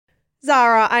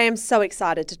Zara, I am so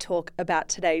excited to talk about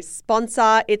today's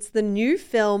sponsor. It's the new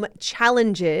film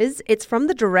Challenges. It's from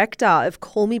the director of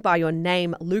Call Me By Your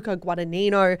Name, Luca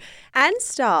Guadagnino, and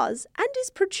stars and is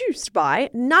produced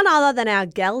by none other than our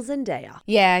gal Zendaya.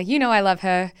 Yeah, you know I love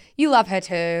her. You love her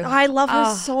too. I love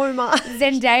her so much.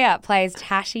 Zendaya plays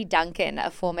Tashi Duncan,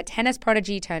 a former tennis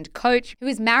prodigy turned coach who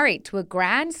is married to a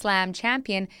Grand Slam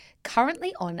champion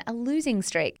currently on a losing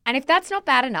streak. And if that's not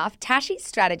bad enough, Tashi's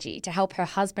strategy to help her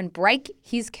husband break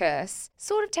his curse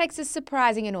sort of takes a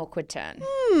surprising and awkward turn.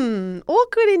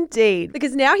 Awkward indeed,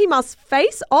 because now he must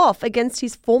face off against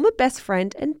his former best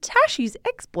friend and Tashi's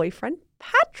ex-boyfriend,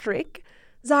 Patrick.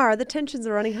 Zara, the tensions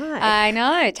are running high. I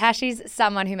know. Tashi's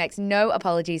someone who makes no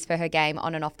apologies for her game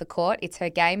on and off the court. It's her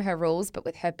game, her rules, but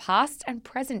with her past and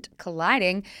present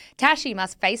colliding, Tashi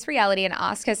must face reality and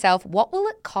ask herself, what will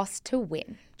it cost to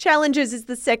win? Challenges is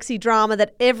the sexy drama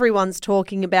that everyone's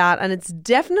talking about, and it's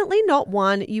definitely not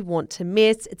one you want to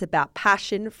miss. It's about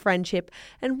passion, friendship,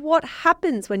 and what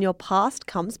happens when your past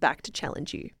comes back to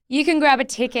challenge you. You can grab a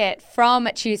ticket from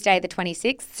Tuesday the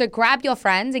 26th, so grab your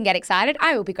friends and get excited.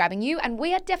 I will be grabbing you, and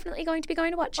we are definitely going to be going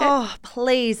to watch it. Oh,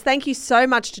 please. Thank you so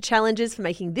much to Challenges for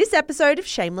making this episode of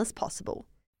Shameless possible.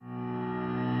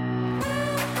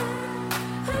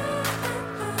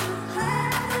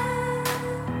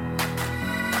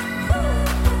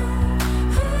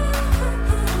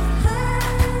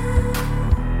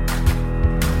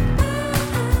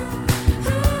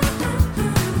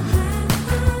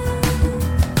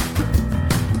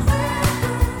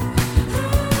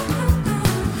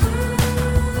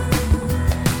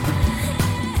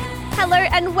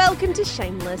 And welcome to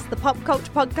Shameless, the pop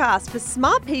culture podcast for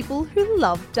smart people who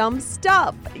love dumb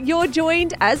stuff. You're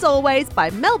joined, as always, by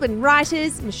Melbourne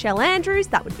writers Michelle Andrews,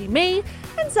 that would be me,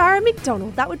 and Zara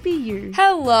McDonald, that would be you.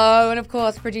 Hello, and of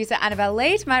course, producer Annabelle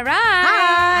Lee to my right.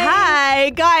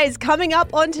 Hi, guys. Coming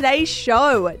up on today's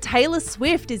show, Taylor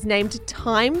Swift is named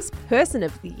Time's Person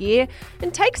of the Year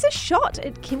and takes a shot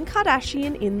at Kim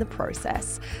Kardashian in the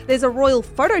process. There's a royal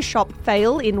Photoshop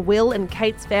fail in Will and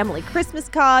Kate's family Christmas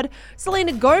card.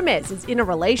 Selena Gomez is in a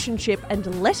relationship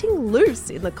and letting loose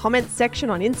in the comments section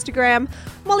on Instagram.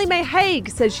 Molly May Hague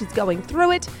says she's going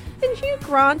through it. And Hugh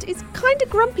Grant is kind of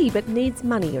grumpy but needs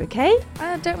money, okay?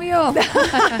 Don't we all?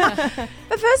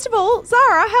 But first of all,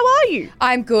 Zara, how are you?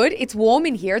 I'm good. It's warm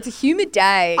in here. It's a humid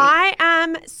day. I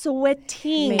am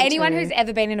sweating. Anyone who's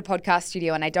ever been in a podcast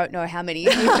studio, and I don't know how many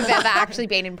of you have ever actually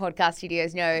been in podcast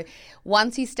studios, know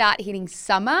once you start hitting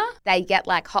summer, they get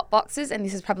like hot boxes, and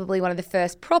this is probably one of the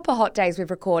first proper hot days we've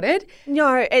recorded.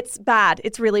 No, it's bad.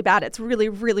 It's really bad. It's really,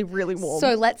 really, really warm.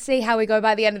 So let's see how we go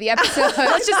by the end of the episode.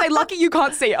 Let's just say lucky you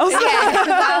can't see us. Yeah,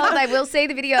 well, they will see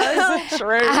the videos.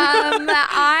 True.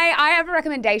 I have a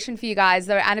recommendation for you guys,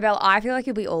 though. Annabelle, I feel like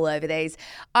you'll be all over these.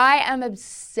 I am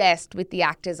obsessed with the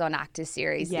Actors on Actors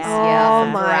series this year. Oh,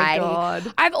 from my Variety.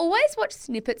 God. I've always watched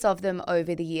snippets of them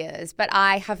over the years, but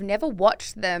I have never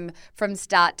watched them from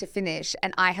start to finish,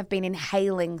 and I have been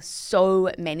inhaling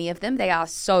so many of them. They are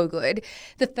so good.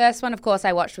 The first one, of course,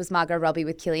 I watched was Margot Robbie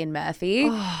with Cillian Murphy,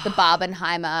 the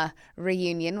Barbenheimer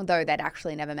reunion, although they'd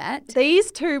actually never met.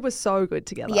 These two were so good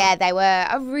together. Yeah, they were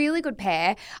a really good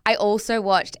pair. I also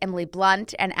watched Emily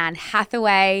Blunt and Anne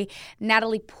Hathaway.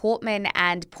 Natalie Portman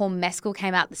and Paul Mescal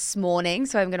came out this morning,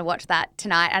 so I'm going to watch that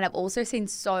tonight. And I've also seen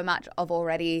so much of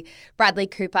already Bradley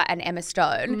Cooper and Emma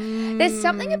Stone. There's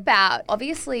something about,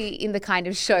 obviously in the kind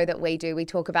of show that we do, we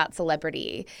talk about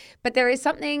celebrity, but there is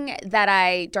something that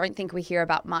I don't think we hear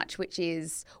about much, which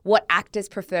is what actors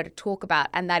prefer to talk about,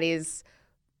 and that is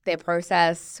their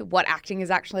process, what acting is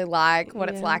actually like, what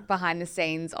it's like behind the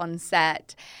scenes on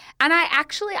set. And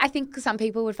I think some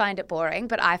people would find it boring,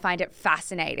 but I find it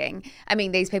fascinating. I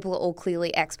mean, these people are all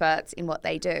clearly experts in what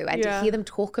they do, and to hear them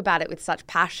talk about it with such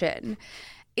passion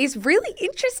is really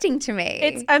interesting to me.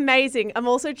 It's amazing. I'm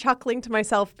also chuckling to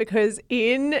myself because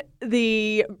in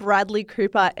the Bradley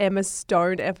Cooper Emma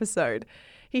Stone episode,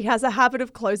 he has a habit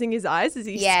of closing his eyes as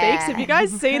he speaks. Have you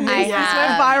guys seen this? This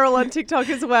went viral on TikTok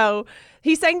as well.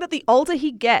 He's saying that the older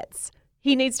he gets,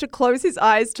 he needs to close his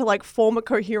eyes to like form a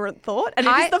coherent thought. And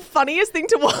it is the funniest thing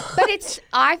to watch. But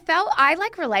I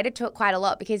related to it quite a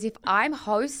lot, because if I'm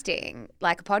hosting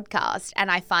like a podcast and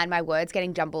I find my words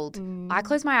getting jumbled, I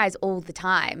close my eyes all the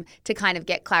time to kind of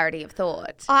get clarity of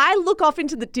thought. I look off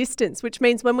into the distance, which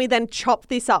means when we then chop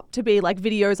this up to be like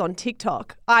videos on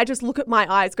TikTok, I just look at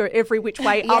my eyes go every which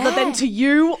way other than to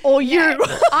you or you.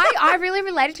 I really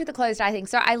related to the closed eye thing.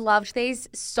 So I loved these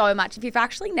so much. If you've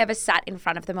actually never sat in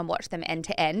front of them and watched them end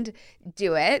to end,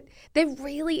 do it. They're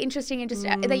really interesting and just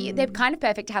they're kind of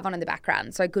perfect to have on in the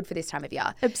background. So good for this time of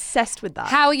year. Obsessed with that.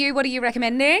 How are you? What are you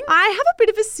recommending? I have a bit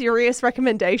of a serious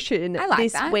recommendation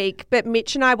this that. week, but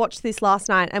Mitch and I watched this last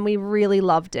night and we really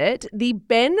loved it. The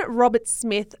Ben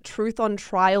Roberts-Smith Truth on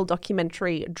Trial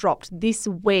documentary dropped this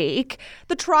week.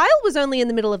 The trial was only in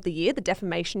the middle of the year, the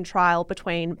defamation trial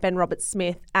between Ben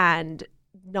Roberts-Smith and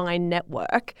Nine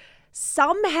Network.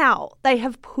 Somehow they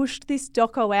have pushed this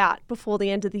doco out before the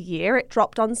end of the year. It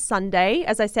dropped on Sunday.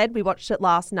 As I said, we watched it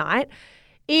last night.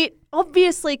 It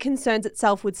obviously concerns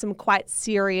itself with some quite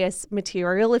serious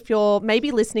material. If you're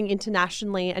maybe listening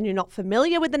internationally and you're not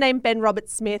familiar with the name Ben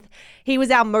Roberts-Smith, he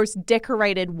was our most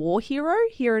decorated war hero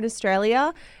here in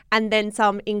Australia. And then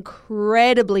some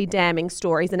incredibly damning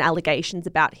stories and allegations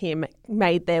about him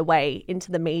made their way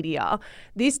into the media.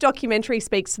 This documentary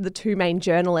speaks to the two main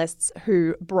journalists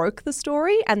who broke the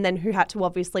story and then who had to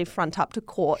obviously front up to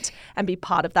court and be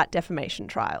part of that defamation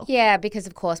trial. Yeah, because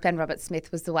of course Ben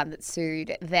Roberts-Smith was the one that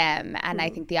sued them. And I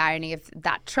think the irony of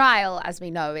that trial, as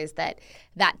we know, is that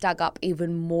dug up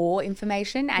even more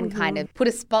information and kind of put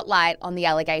a spotlight on the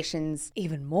allegations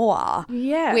even more.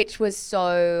 Yeah. Which was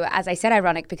so, as I said,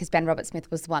 ironic because Ben Roberts-Smith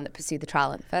was the one that pursued the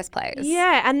trial in the first place.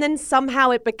 Yeah, and then somehow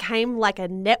it became like a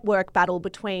network battle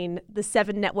between the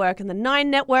 7 Network and the 9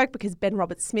 Network because Ben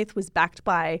Roberts-Smith was backed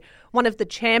by one of the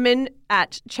chairmen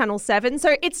at Channel 7.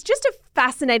 So it's just a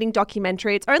fascinating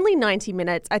documentary. It's only 90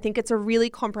 minutes. I think it's a really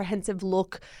comprehensive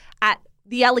look at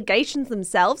the allegations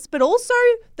themselves, but also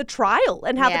the trial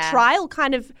and how the trial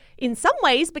kind of, in some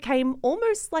ways, became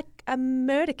almost like a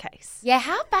murder case. Yeah,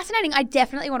 how fascinating. I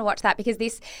definitely want to watch that because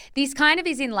this kind of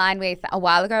is in line with, a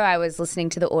while ago I was listening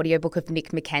to the audiobook of Nick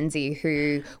McKenzie,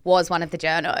 who was one of the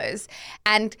journos,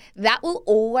 and that will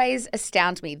always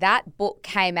astound me. That book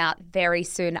came out very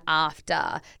soon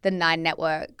after the 9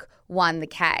 Network won the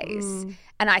case.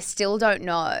 And I still don't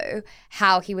know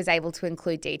how he was able to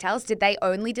include details. Did they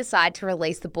only decide to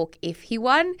release the book if he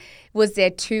won? Was there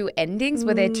 2 endings?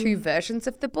 Were there 2 versions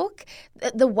of the book?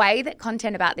 The way that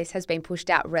content about this has been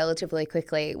pushed out relatively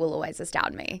quickly will always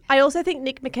astound me. I also think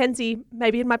Nick McKenzie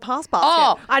may be in my pass basket.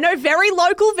 Oh, I know, very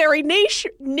local, very niche.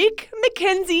 Nick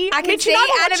McKenzie. I can see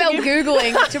Annabelle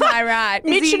Googling to my right.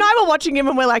 Mitch and I were watching him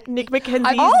and we're like, Nick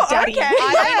McKenzie's daddy. Okay.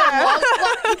 Well,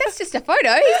 that's just a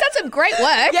photo. He's done some great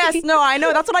work. Yes, no, I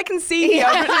know. That's what I can see here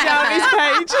written down on his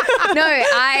page. No,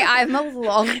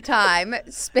 I'm a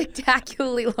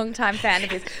spectacularly long time fan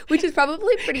of his, which is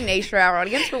probably pretty niche for our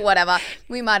audience, but whatever.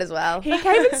 We might as well. He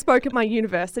came and spoke at my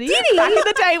university. Did he? Back in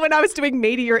the day when I was doing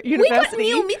media at university.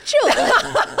 We got Neil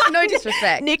Mitchell. No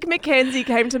disrespect. Nick McKenzie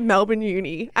came to Melbourne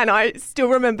Uni and I still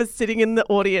remember sitting in the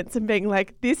audience and being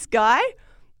like, this guy,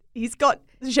 he's got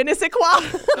je ne sais quoi.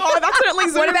 Oh, that's certainly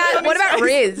What about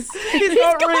Riz? He's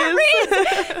got Riz.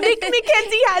 Nick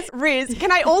McKenzie has Riz.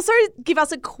 Can I also give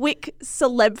us a quick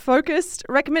celeb-focused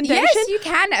recommendation? Yes, you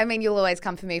can. I mean, you'll always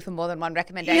come for me for more than one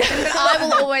recommendation, but I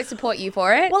will always support you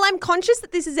for it. Well, I'm conscious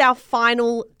that this is our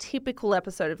final typical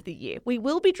episode of the year. We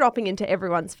will be dropping into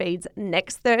everyone's feeds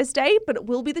next Thursday, but it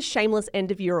will be the shameless end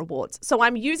of year awards. So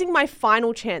I'm using my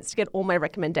final chance to get all my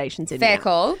recommendations in. Fair now.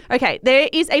 call. Okay, there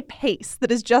is a piece that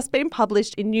has just been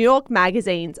published in New York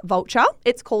Magazine's Vulture.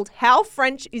 It's called How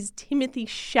French is Timothée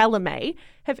Chalamet.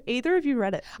 Have either of you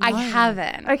read it? I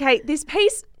haven't. Okay, this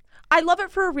piece, I love it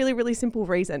for a really, really simple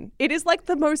reason. It is like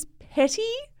the most petty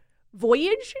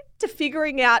voyage to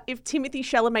figuring out if Timothée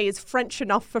Chalamet is French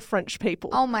enough for French people.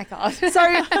 Oh my God. So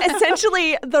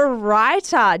essentially, the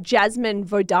writer, Jasmine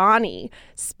Vodani,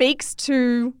 speaks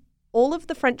to all of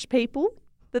the French people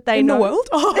that they know. In the world?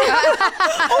 Oh.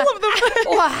 All of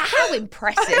them. Wow, how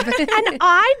impressive. And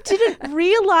I didn't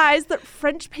realise that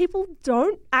French people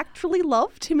don't actually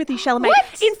love Timothée Chalamet.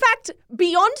 What? In fact,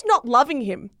 beyond not loving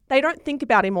him, they don't think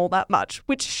about him all that much,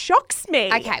 which shocks me.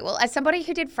 Okay, well, as somebody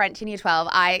who did French in Year 12,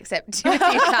 I accept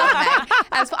Timothée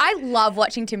Chalamet. I love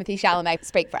watching Timothée Chalamet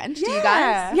speak French. Do you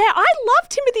guys? Yeah, I love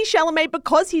Timothée Chalamet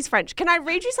because he's French. Can I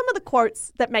read you some of the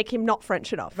quotes that make him not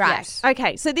French enough? Right. Yes.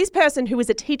 Okay, so this person who is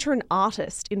a teacher and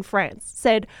artist in France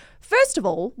said, first of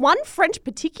all, one French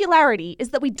particularity is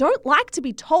that we don't like to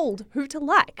be told who to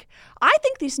like. I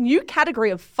think this new category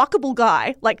of fuckable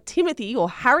guy, like Timothy or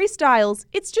Harry Styles,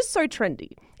 it's just so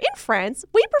trendy. In France,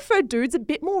 we prefer dudes a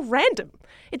bit more random.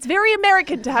 It's very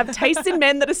American to have tastes in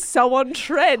men that are so on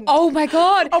trend. Oh my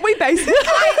God. Are we basic?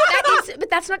 But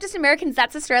that's not just Americans,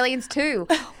 that's Australians too.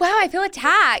 Wow, I feel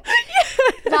attacked.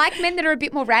 Like men that are a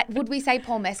bit more would we say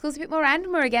Paul Mescal's a bit more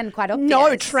random or again quite obvious?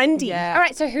 No, trendy. Yeah. All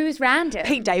right, so who's random?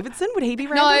 Pete Davidson, would he be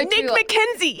random? Nick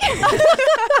McKenzie.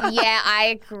 Yeah,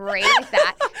 I agree with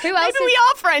that. Who else? Maybe we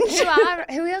are French.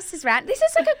 Who else is random? This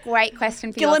is like a great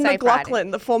question for Gillian your safe riding.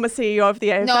 McLaughlin, the former CEO of the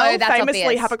AFL, No, that's famously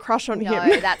obvious. have a crush on No,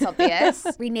 him. that's obvious.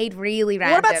 We need really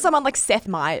random. What about someone like Seth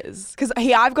Meyers? Because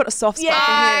I've got a soft spot for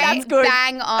him. that's good.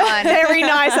 Bang on. Very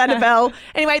nice, Annabelle.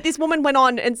 Anyway, this woman went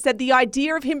on and said the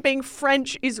idea of him being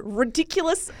French is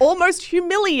ridiculous, almost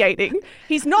humiliating.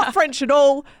 He's not French at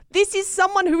all. This is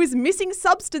someone who is missing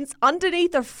substance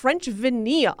underneath a French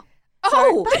veneer.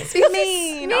 Oh, That's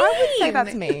mean. I would say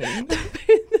that's mean.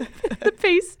 The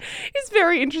piece is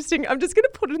very interesting. I'm just going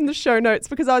to put it in the show notes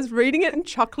because I was reading it and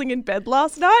chuckling in bed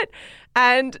last night.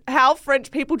 And how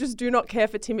French people just do not care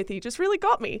for Timothy just really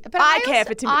got me. But I care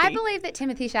for Timothy. I believe that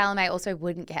Timothy Chalamet also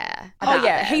wouldn't care. Oh, about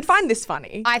yeah. this. He'd find this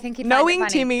funny. I think he'd Knowing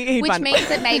find it funny, Timmy, he'd which find it means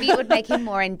that maybe it would make him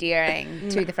more endearing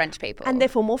to the French people. And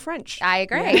therefore more French. I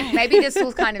agree. Maybe this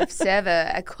will kind of serve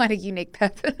a quite a unique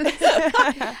purpose.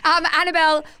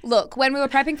 Annabelle, look, when we were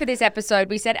prepping for this episode,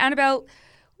 we said, Annabelle,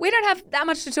 we don't have that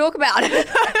much to talk about.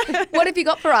 What have you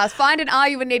got for us? Find an Are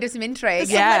You in Need of Some Intrigue?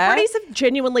 Celebrities have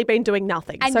genuinely been doing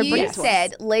nothing. And so you bring it to us.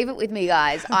 said, leave it with me,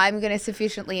 guys. I'm going to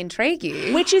sufficiently intrigue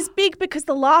you. Which is big because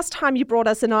the last time you brought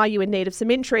us an Are You in Need of Some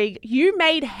Intrigue, you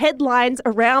made headlines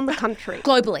around the country.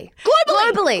 Globally.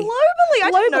 Globally.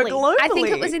 I didn't know globally. I think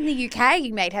it was in the UK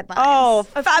you made headlines. Oh,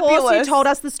 Of fabulous. course, you told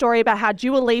us the story about how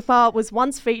Dua Lipa was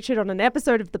once featured on an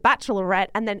episode of The Bachelorette,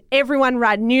 and then everyone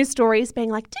ran news stories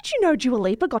being like, did you know Dua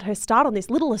Lipa got her start on this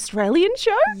little Australian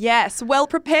show? Yes, well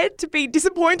prepared to be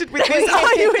disappointed with this.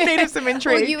 Are you in need of some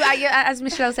intrigue? Well, as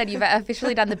Michelle said, you've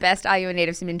officially done the best Are You in Need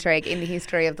of Some Intrigue in the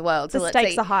history of the world. So The let's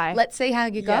stakes see. are high. Let's see how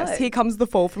you go. Yes, here comes the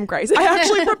fall from grace. I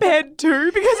actually prepared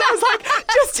two because I was like,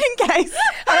 just in case.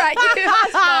 All right, you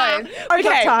ask mine. We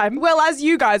got time. Well, as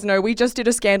you guys know, we just did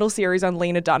a scandal series on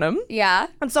Lena Dunham. Yeah.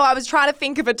 And so I was trying to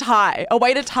think of a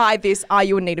way to tie this Are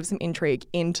You in Need of Some Intrigue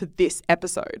into this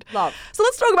episode. Love. So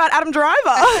let's talk about Adam Driver.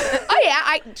 Oh, yeah.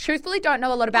 I truthfully don't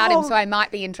know a lot about him, so I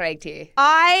might be intrigued here.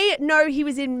 I know he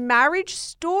was in Marriage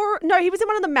Story. No, he was in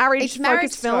one of the It's Marriage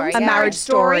marriage-focused Story, films. A yeah. Marriage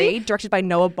Story, directed by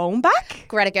Noah Baumbach.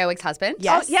 Greta Gerwig's husband.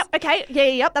 Yes. Oh, yep, okay.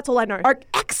 Yep, that's all I know. Oh,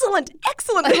 excellent.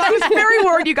 Because I was very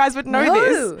worried you guys would know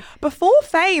No. this. Before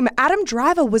fame, Adam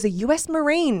Driver was a US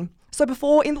Marine. So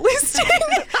before enlisting...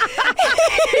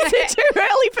 Is it too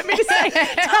early for me to say?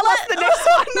 Tell us the next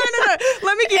one. No.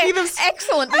 Let me give you the...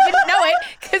 Excellent. We didn't know it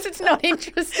because it's not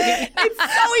interesting. It's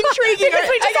so intriguing. Because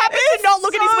we just happen to not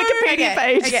look at his Wikipedia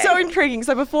page. Okay. So intriguing.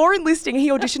 So before enlisting, he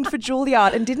auditioned for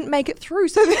Juilliard and didn't make it through.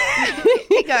 So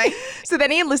Keep going. So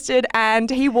then he enlisted and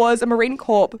he was a Marine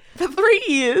Corp for 3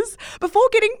 years before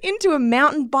getting into a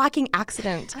mountain biking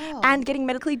accident and getting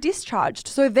medically discharged.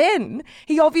 So then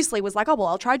he obviously was like, oh, well,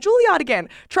 I'll try Juilliard again.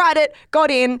 Tried it, got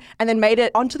in, and then made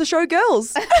it onto the show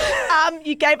Girls.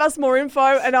 You gave us more info,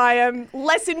 and I am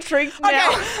less intrigued now.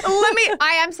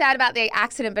 I am sad about the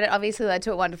accident, but it obviously led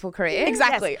to a wonderful career.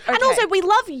 Exactly. And Okay. also, we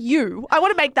love you. I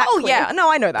want to make that Oh, clear. yeah.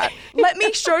 No, I know that. Let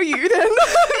me show you then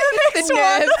the next The one.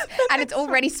 nerves, and it's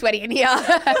already sweaty in here.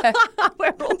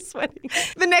 We're all sweating.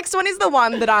 The next one is the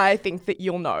one that I think that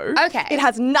you'll know. Okay. It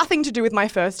has nothing to do with my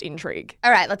first intrigue.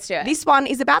 All right, let's do it. This one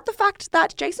is about the fact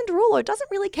that Jason Deruuuloooo doesn't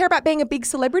really care about being a big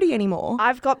celebrity anymore.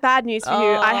 I've got bad news for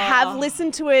you. I have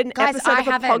listened to an Guys, episode I of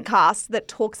a haven't. podcast that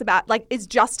talks about, it's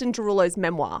Justin Deruulloo's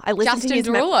memoir. I listened to Justin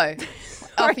his Deruulloo.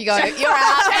 Off you go. You're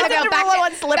out. Justin Annabelle, Deruulloo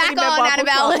on Celebrity back on, Memoir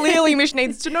Annabelle. Clearly, Mish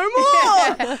needs to know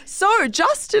more. So,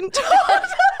 Justin told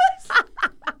us.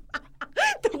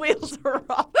 The wheels are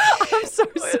off. I'm so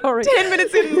sorry. 10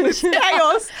 minutes in this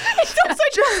chaos. It's also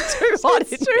just too hot.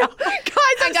 It's too hot.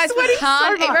 And guys, we sweating can't.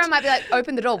 so much. Everyone might be like,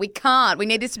 open the door. We can't. We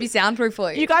need this to be soundproof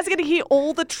for you. You guys are going to hear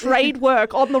all the trade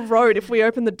work on the road if we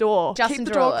open the door. Justin Keep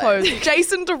the door Deruulloo. closed.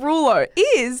 Jason Deruulloooo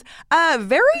is a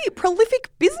very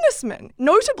prolific businessman.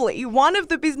 Notably, one of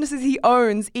the businesses he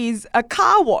owns is a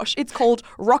car wash. It's called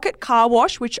Rocket Car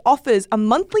Wash, which offers a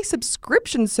monthly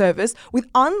subscription service with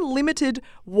unlimited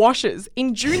washes.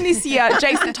 In June this year,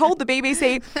 Jason told the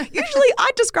BBC, usually I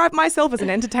describe myself as an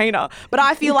entertainer, but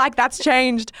I feel like that's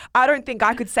changed. I don't think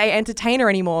I could say entertainer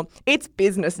anymore. It's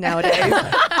business nowadays.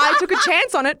 I took a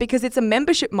chance on it because it's a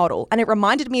membership model and it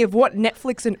reminded me of what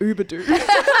Netflix and Uber do. He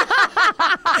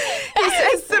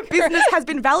says the business has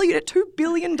been valued at $2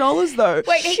 billion though.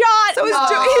 Wait, Shut So he's, up.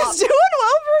 he's doing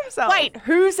well for himself. Wait,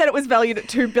 who said it was valued at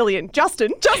 $2 billion?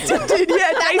 Justin. Justin did,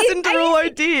 yeah. Jason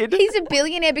Deruulloooo did. He's a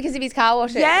billionaire because of his car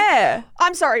washing. Yeah.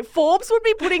 I'm sorry, Forbes would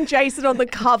be putting Jason on the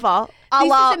cover A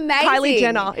la This is amazing. Kylie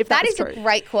Jenner, if that was is true. a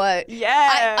great quote.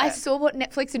 Yeah. I saw what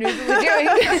Netflix and Uber were doing.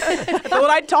 I thought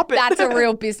I'd top it. That's a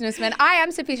real businessman. I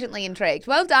am sufficiently intrigued.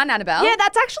 Well done, Annabelle. Yeah,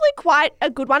 that's actually quite a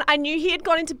good one. I knew he had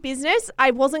gone into business.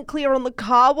 I wasn't clear on the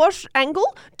car wash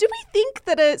angle. Do we think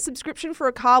that a subscription for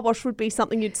a car wash would be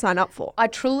something you'd sign up for? I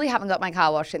truly haven't got my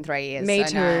car washed in 3 years. Me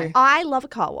so too. no. I love a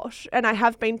car wash, and I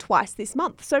have been twice this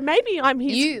month. So maybe I'm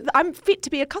I'm fit to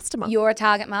be a customer. You're a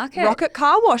target market. Rocket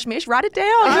Car Wash, Mish. Write it down.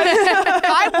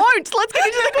 I won't. Let's get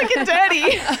into the quick and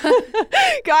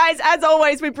dirty. Guys, as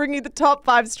always, we bring you the top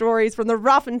 5 stories from the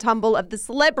rough and tumble of the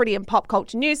celebrity and pop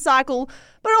culture news cycle.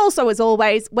 But also, as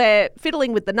always, we're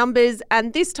fiddling with the numbers,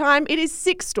 and this time it is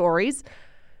 6 stories.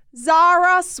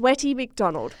 Zara Sweaty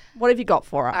McDonald, what have you got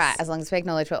for us? All right, as long as we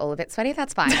acknowledge we're all a bit sweaty,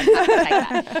 that's fine. I'm happy to take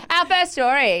that. Our first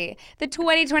story. The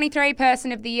 2023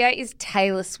 Person of the Year is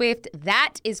Taylor Swift.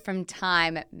 That is from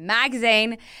Time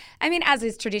magazine. I mean, as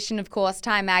is tradition, of course,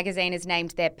 Time magazine has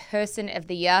named their Person of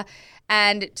the Year.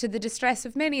 And to the distress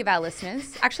of many of our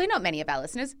listeners, actually not many of our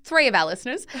listeners, 3 of our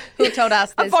listeners who have told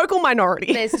us A vocal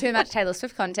minority. there's too much Taylor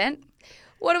Swift content.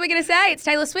 What are we going to say? It's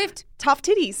Taylor Swift. Tough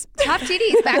titties. Tough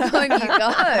titties, back home you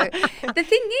go. The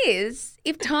thing is,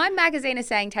 if Time magazine is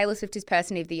saying Taylor Swift is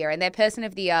Person of the Year, and their Person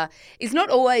of the Year is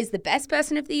not always the best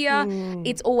Person of the Year,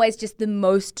 it's always just the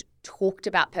most talked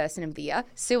about Person of the Year.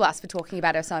 Sue us for talking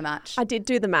about her so much. I did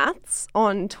do the maths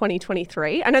on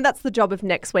 2023. I know that's the job of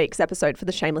next week's episode for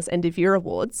the Shameless End of Year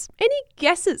Awards. Any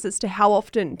guesses as to how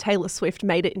often Taylor Swift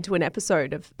made it into an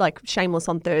episode of like Shameless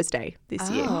on Thursday this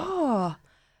year? Oh.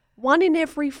 1 in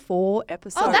every 4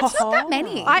 episodes. Oh, that's not that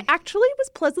many. I actually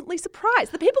was pleasantly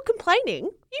surprised. The people complaining,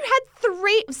 you had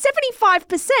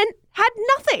 75% had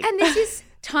nothing. And this is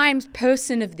Time's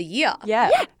Person of the Year.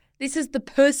 Yeah. This is the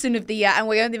Person of the Year, and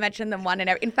we only mention them 1 in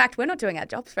every. In fact, we're not doing our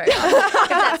jobs very well, if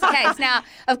that's the case. Now,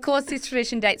 of course, this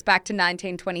tradition dates back to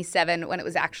 1927 when it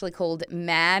was actually called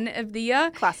Man of the Year.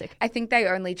 Classic. I think they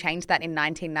only changed that in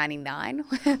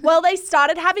 1999. Well, they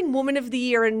started having Woman of the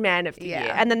Year and Man of the Yeah.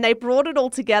 Year, and then they brought it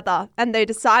all together and they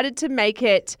decided to make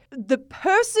it the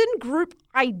person, group,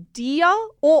 idea,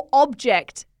 or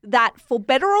object that, for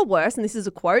better or worse, and this is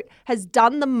a quote, has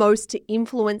done the most to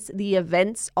influence the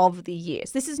events of the year.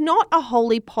 So this is not a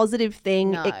wholly positive thing.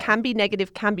 No. It can be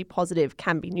negative, can be positive,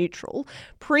 can be neutral.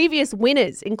 Previous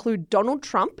winners include Donald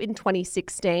Trump in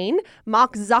 2016,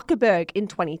 Mark Zuckerberg in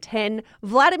 2010,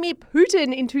 Vladimir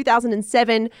Putin in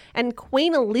 2007, and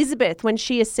Queen Elizabeth when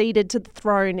she acceded to the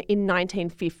throne in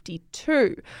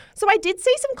 1952. So I did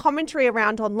see some commentary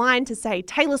around online to say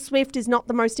Taylor Swift is not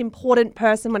the most important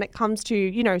person when it comes to,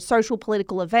 you know, social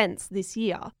political events this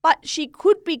year. But she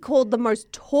could be called the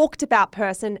most talked about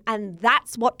person, and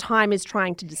that's what Time is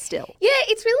trying to distill. Yeah,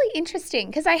 it's really interesting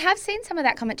because I have seen some of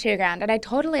that commentary around and I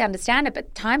totally understand it,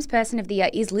 but Time's Person of the Year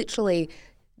is literally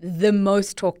the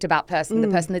most talked about person, the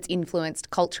person that's influenced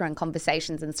culture and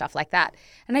conversations and stuff like that.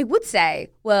 And I would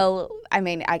say, well, I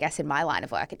mean, I guess in my line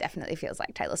of work, it definitely feels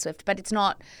like Taylor Swift, but it's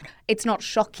not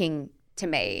shocking to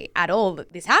me at all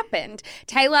that this happened.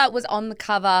 Taylor was on the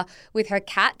cover with her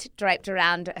cat draped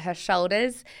around her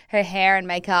shoulders. Her hair and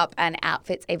makeup and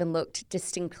outfits even looked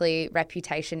distinctly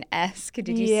Reputation-esque. Did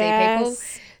you see people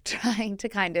trying to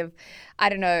kind of, I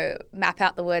don't know, map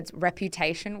out the words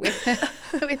reputation with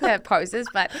her poses?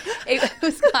 But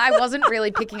I wasn't really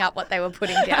picking up what they were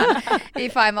putting down,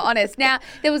 if I'm honest. Now,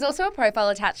 there was also a profile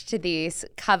attached to this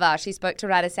cover. She spoke to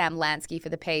writer Sam Lansky for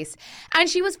the piece, and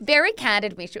she was very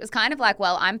candid, Mish. It was kind of like,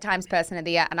 well, I'm Time's Person of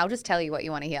the Year, and I'll just tell you what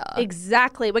you want to hear.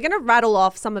 Exactly. We're going to rattle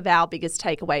off some of our biggest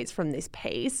takeaways from this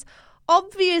piece.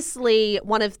 Obviously,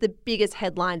 one of the biggest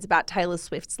headlines about Taylor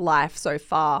Swift's life so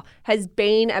far has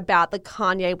been about the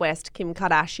Kanye West-Kim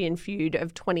Kardashian feud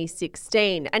of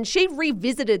 2016. And she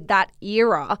revisited that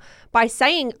era by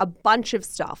saying a bunch of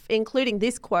stuff, including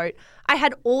this quote, "I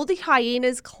had all the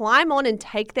hyenas climb on and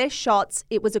take their shots.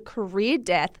 It was a career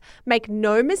death. Make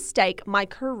no mistake, my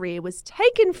career was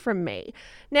taken from me."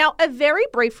 Now, a very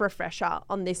brief refresher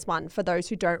on this one for those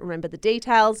who don't remember the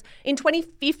details. In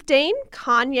 2015,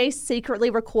 Kanye secretly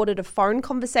recorded a phone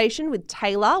conversation with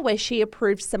Taylor where she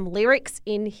approved some lyrics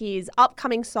in his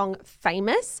upcoming song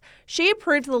Famous. She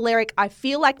approved the lyric, "I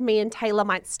feel like me and Taylor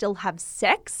might still have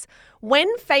sex."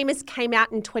 When Famous came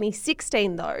out in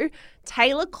 2016, though,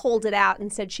 Taylor called it out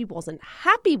and said she wasn't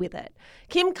happy with it.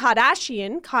 Kim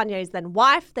Kardashian, Kanye's then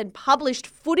wife, then published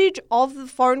footage of the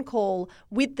phone call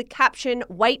with the caption,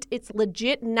 "Wait, it's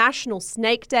legit National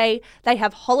Snake Day. They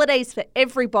have holidays for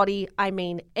everybody. I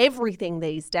mean everything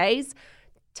these days."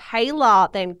 Taylor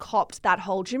then copped that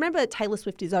whole, do you remember Taylor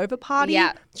Swift is Over party?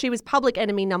 Yeah. She was public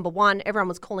enemy number one. Everyone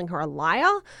was calling her a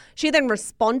liar. She then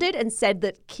responded and said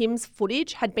that Kim's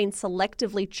footage had been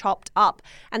selectively chopped up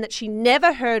and that she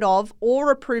never heard of or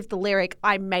approved the lyric,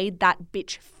 "I made that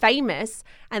bitch famous."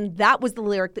 And that was the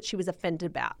lyric that she was offended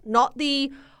about, not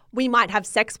the "we might have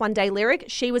sex one day" lyric.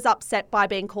 She was upset by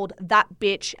being called that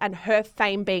bitch and her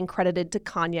fame being credited to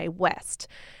Kanye West.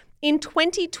 In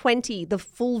 2020, the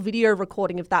full video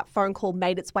recording of that phone call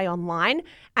made its way online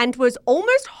and was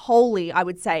almost wholly, I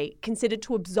would say, considered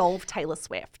to absolve Taylor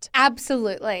Swift.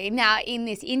 Absolutely. Now, in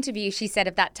this interview, she said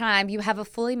of that time, "You have a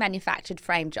fully manufactured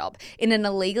frame job in an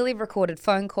illegally recorded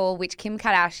phone call, which Kim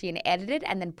Kardashian edited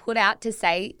and then put out to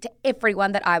say to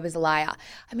everyone that I was a liar."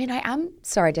 I mean, I am,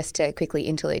 sorry, just to quickly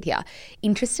interlude here,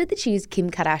 interested that she used Kim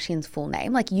Kardashian's full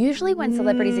name. Like, usually when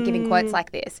celebrities are giving quotes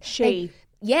like this,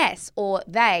 yes, or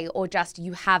they, or just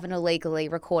you have an illegally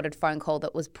recorded phone call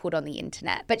that was put on the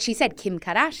internet. But she said Kim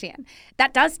Kardashian.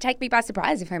 That does take me by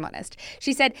surprise, if I'm honest.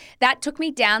 She said, "That took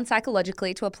me down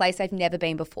psychologically to a place I've never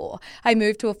been before. I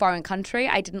moved to a foreign country.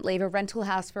 I didn't leave a rental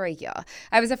house for a year.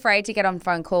 I was afraid to get on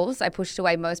phone calls. I pushed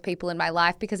away most people in my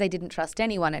life because I didn't trust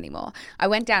anyone anymore. I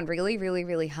went down really, really,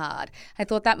 really hard. I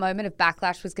thought that moment of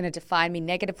backlash was going to define me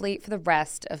negatively for the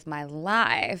rest of my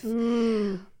life."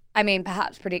 I mean,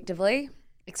 perhaps predictably.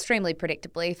 Extremely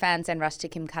predictably, fans then rushed to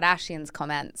Kim Kardashian's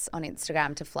comments on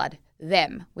Instagram to flood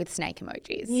them with snake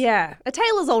emojis. Yeah. A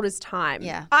tale as old as time.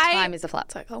 Yeah. Time is a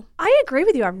flat circle. I agree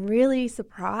with you. I'm really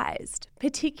surprised,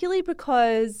 particularly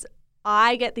because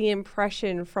I get the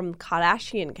impression from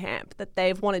Kardashian camp that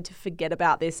they've wanted to forget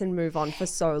about this and move on for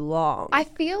so long. I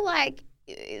feel like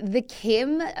the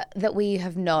Kim that we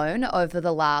have known over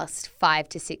the last 5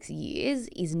 to 6 years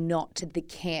is not the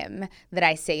Kim that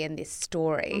I see in this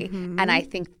story. And I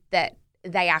think that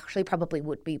they actually probably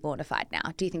would be mortified now.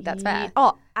 Do you think that's fair?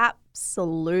 Oh,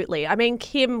 absolutely. I mean,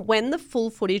 Kim, when the full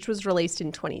footage was released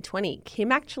in 2020,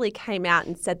 Kim actually came out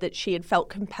and said that she had felt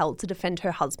compelled to defend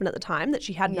her husband at the time, that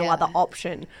she had no other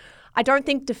option. I don't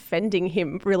think defending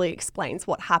him really explains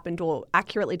what happened or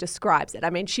accurately describes it. I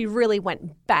mean, she really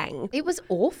went bang. It was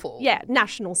awful. Yeah,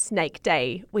 National Snake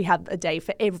Day. We have a day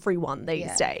for everyone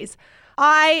these days.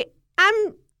 I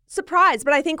am surprised,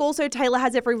 but I think also Taylor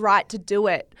has every right to do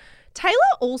it. Taylor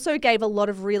also gave a lot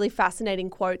of really fascinating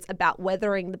quotes about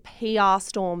weathering the PR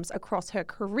storms across her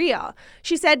career.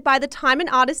 She said, "By the time an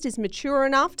artist is mature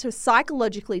enough to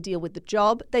psychologically deal with the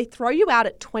job, they throw you out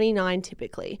at 29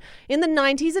 typically. In the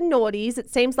 90s and noughties,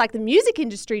 it seems like the music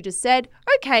industry just said,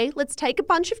 okay, let's take a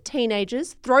bunch of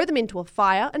teenagers, throw them into a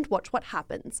fire and watch what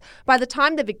happens. By the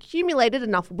time they've accumulated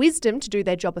enough wisdom to do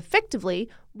their job effectively,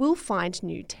 we'll find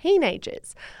new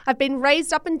teenagers. I've been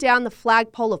raised up and down the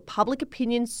flagpole of public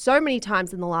opinion so many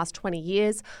times in the last 20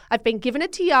 years. I've been given a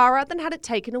tiara, then had it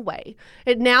taken away.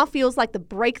 It now feels like the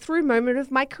breakthrough moment of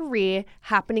my career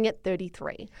happening at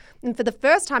 33. And for the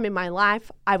first time in my life,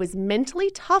 I was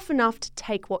mentally tough enough to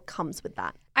take what comes with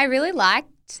that." I really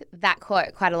liked that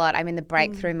quote quite a lot. I mean, the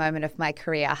breakthrough moment of my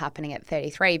career happening at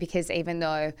 33, because even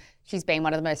though she's been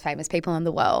one of the most famous people in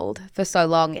the world for so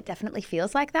long, it definitely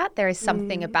feels like that. There is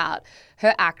something about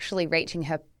her actually reaching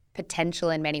her potential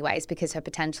in many ways, because her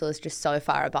potential is just so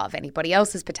far above anybody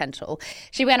else's potential.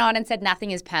 She went on and said,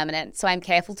 "Nothing is permanent, so I'm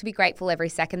careful to be grateful every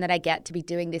second that I get to be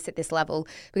doing this at this level,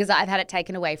 because I've had it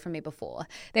taken away from me before.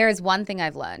 There is one thing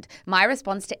I've learned. My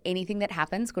response to anything that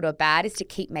happens, good or bad, is to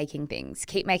keep making things,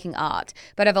 keep making art.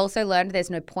 But I've also learned there's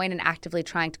no point in actively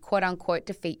trying to quote unquote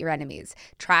defeat your enemies.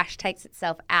 Trash takes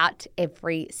itself out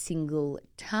every single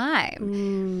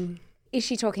time." Is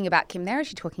she talking about Kim there? Is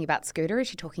she talking about Scooter? Is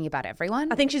she talking about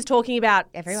everyone? I think she's talking about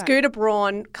Everyone. Scooter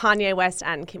Braun, Kanye West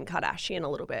and Kim Kardashian a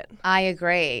little bit. I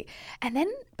agree. And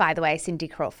then, by the way, Cindy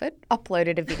Crawford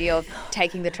uploaded a video of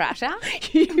taking the trash out.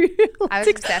 I was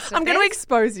obsessed with I'm going to this.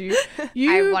 expose you.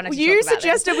 I wanted to You talk about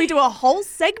suggested we do a whole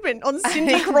segment on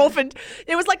Cindy Crawford.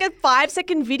 It was like a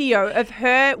 5-second video of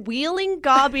her wheeling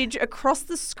garbage across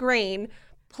the screen,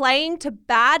 playing to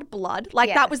Bad Blood.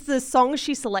 Like that was the song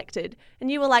she selected. And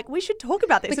you were like, we should talk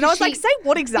about this. And I was like, say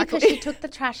what exactly? Because she took the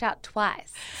trash out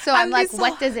twice. So I'm like,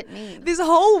 what does it mean? This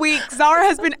whole week, Zara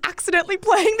has been accidentally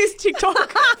playing this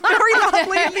TikTok very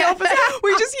loudly in the office.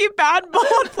 We just hear Bad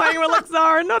Blood playing. We're like,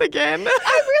 Zara, not again.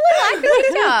 I really like this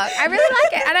TikTok. I really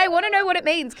like it. And I want to know what it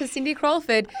means, because Cindy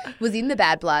Crawford was in the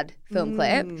Bad Blood film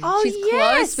clip. Oh, She's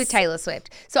close with Taylor Swift.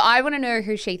 So I want to know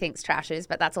who she thinks trash is,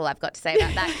 but that's all I've got to say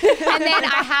about that. And then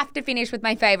I have to finish with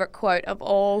my favourite quote of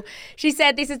all. She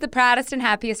said, "This is the proudest and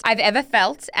happiest I've ever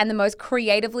felt and the most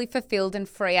creatively fulfilled and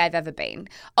free I've ever been.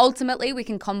 Ultimately, we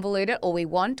can convolute it all we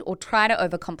want or try to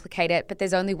overcomplicate it, but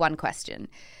there's only one question.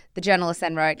 The journalist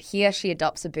then wrote, here she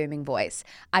adopts a booming voice.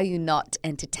 Are you not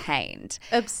entertained?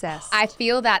 Obsessed. I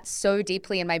feel that so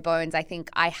deeply in my bones. I think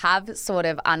I have sort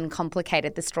of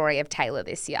uncomplicated the story of Taylor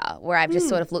this year, where I've just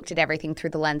sort of looked at everything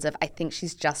through the lens of I think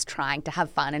she's just trying to have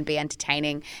fun and be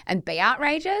entertaining and be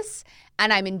outrageous.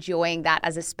 And I'm enjoying that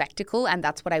as a spectacle. And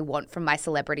that's what I want from my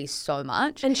celebrity so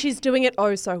much. And she's doing it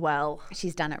oh so well.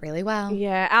 She's done it really well.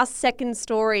 Yeah, our second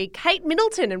story, Kate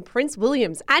Middleton and Prince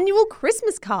William's annual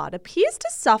Christmas card appears to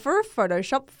suffer a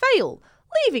Photoshop fail,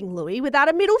 leaving Louis without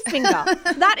a middle finger.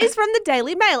 That is from the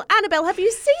Daily Mail. Annabelle, have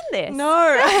you seen this? No,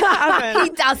 I haven't. He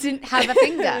doesn't have a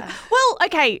finger. Well,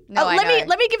 okay, No, I know.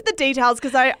 let me give the details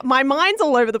because my mind's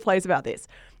all over the place about this.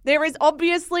 There is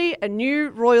obviously a new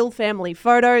royal family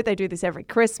photo. They do this every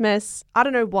Christmas. I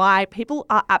don't know why. People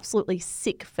are absolutely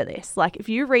sick for this. Like, if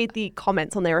you read the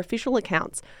comments on their official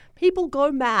accounts, people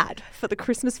go mad for the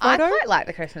Christmas photo. I quite like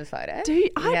the Christmas photo. Do you?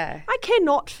 Yeah. I care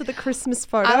not for the Christmas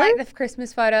photo. I like the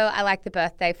Christmas photo. I like the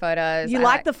birthday photos. You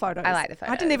like the photos? I like the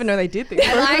photos. I didn't even know they did this.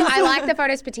 I like the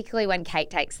photos, particularly when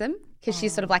Kate takes them, because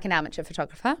she's sort of like an amateur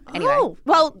photographer. Anyway. Oh,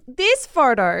 well, this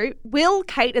photo, Will,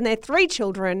 Kate and their 3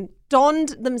 children donned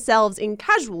themselves in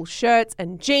casual shirts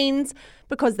and jeans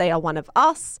because they are one of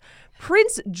us.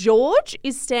 Prince George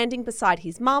is standing beside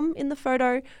his mum in the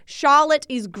photo. Charlotte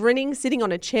is grinning, sitting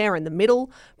on a chair in the middle.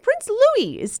 Prince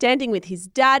Louis is standing with his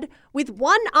dad with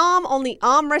one arm on the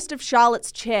armrest of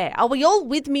Charlotte's chair. Are we all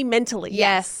with me mentally?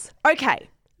 Yes. Okay.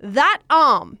 That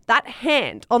arm, that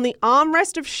hand on the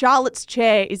armrest of Charlotte's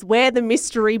chair is where the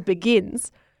mystery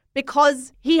begins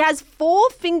because he has 4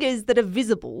 fingers that are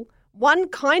visible. One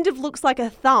kind of looks like a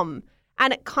thumb,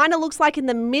 and it kind of looks like in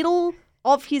the middle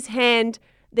of his hand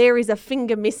there is a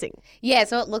finger missing. Yeah,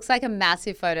 so it looks like a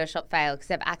massive Photoshop fail because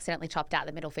they've accidentally chopped out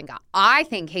the middle finger. I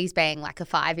think he's being like a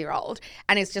 5-year-old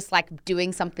and is just like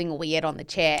doing something weird on the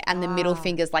chair and the middle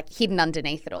finger's like hidden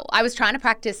underneath it all. I was trying to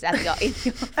practice in the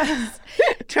office,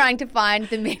 trying to find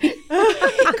the many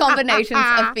combinations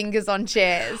of fingers on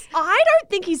chairs. I don't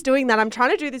think he's doing that. I'm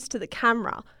trying to do this to the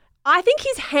camera. I think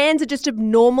his hands are just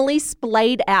abnormally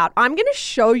splayed out. I'm going to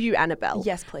show you, Annabelle.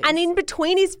 Yes, please. And in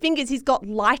between his fingers, he's got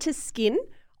lighter skin.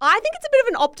 I think it's a bit of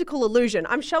an optical illusion.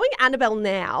 I'm showing Annabelle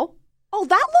now. Oh,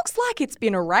 that looks like it's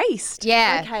been erased.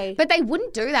 Yeah. Okay. But they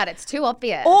wouldn't do that. It's too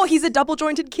obvious. Or he's a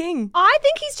double-jointed king. I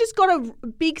think he's just got a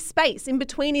big space in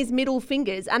between his middle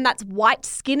fingers, and that's white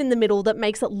skin in the middle that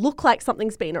makes it look like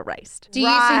something's been erased. So you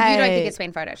don't think Right. it's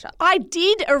been photoshopped? I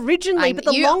did originally, but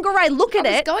the longer I look at I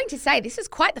was it, going to say, this is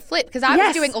quite the flip because I Yes.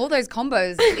 was doing all those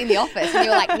combos in the office and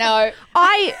you were like, no.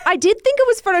 I did think it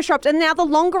was photoshopped, and now the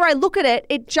longer I look at it,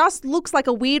 it just looks like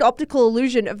a weird optical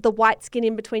illusion of the white skin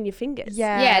in between your fingers.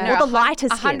 Yeah, no, Or the lighter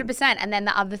skin. 100%. And then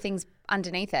the other things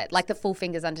underneath it, like the full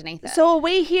fingers underneath it. So are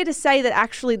we here to say that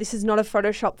actually this is not a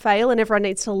Photoshop fail and everyone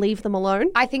needs to leave them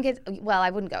alone? I think it's, well, I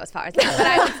wouldn't go as far as that, but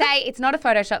I would say it's not a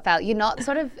Photoshop fail. You're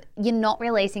not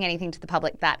releasing anything to the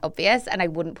public that obvious, and I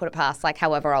wouldn't put it past like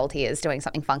however old he is doing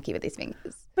something funky with his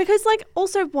fingers. Because like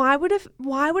also why would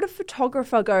a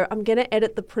photographer go, I'm going to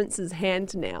edit the prince's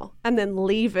hand now and then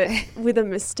leave it with a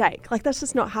mistake? Like that's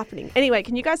just not happening. Anyway,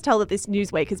 can you guys tell that this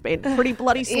news week has been pretty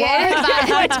bloody slow?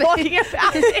 Yeah, We're talking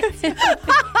about it. But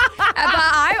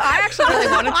I actually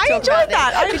really wanted to talk I enjoyed about this.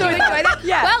 that. I Did you enjoyed enjoy that. that?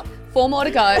 Yeah. Well, 4 more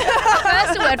to go.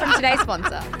 First, a word from today's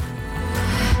sponsor.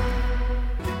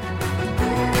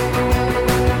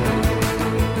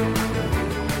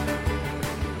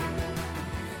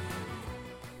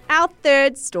 Our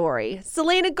third story.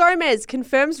 Selena Gomez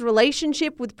confirms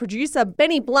relationship with producer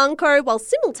Benny Blanco while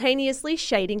simultaneously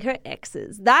shading her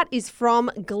exes. That is from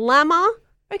Glamour.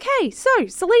 Okay, so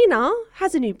Selena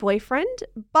has a new boyfriend,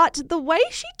 but the way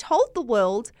she told the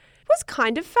world was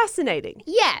kind of fascinating.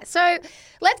 Yeah, so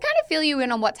let's kind of fill you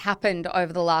in on what's happened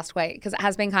over the last week because it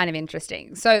has been kind of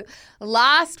interesting. So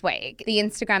last week, the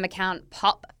Instagram account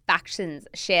Pop Factions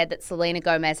shared that Selena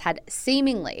Gomez had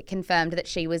seemingly confirmed that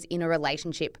she was in a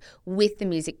relationship with the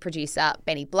music producer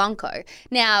Benny Blanco.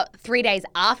 Now, 3 days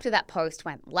after that post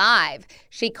went live,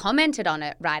 she commented on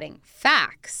it writing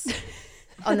facts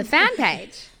on the fan page.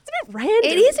 It's a bit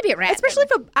random. It is a bit random. Especially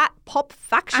for at Pop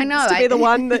Factions I know, to be the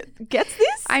one that gets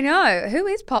this. I know. Who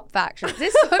is Pop Factions?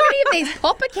 There's so many of these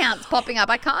pop accounts popping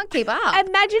up. I can't keep up.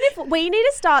 Imagine if we need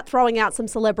to start throwing out some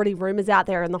celebrity rumors out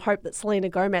there in the hope that Selena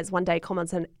Gomez one day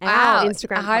comments on our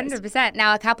Instagram post. 100%.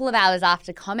 Now, a couple of hours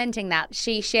after commenting that,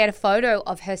 she shared a photo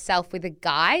of herself with a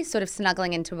guy, sort of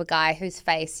snuggling into a guy whose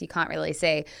face you can't really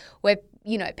see, where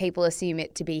people assume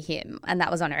it to be him. And that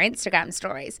was on her Instagram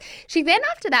stories. She then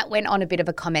after that went on a bit of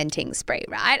a commenting spree,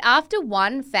 right? After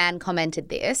one fan commented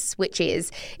this, which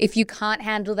is, if you can't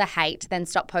handle the hate, then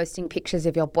stop posting pictures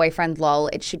of your boyfriend, lol.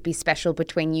 It should be special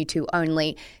between you two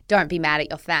only. Don't be mad at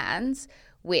your fans,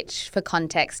 which for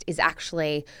context is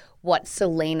actually what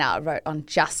Selena wrote on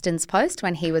Justin's post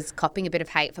when he was copping a bit of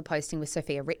hate for posting with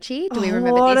Sophia Richie. Do we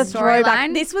remember this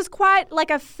storyline? This was quite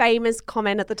like a famous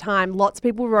comment at the time. Lots of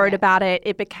people wrote about it.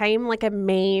 It became like a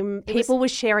meme. People were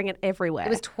sharing it everywhere. It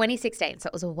was 2016, so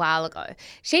it was a while ago.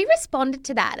 She responded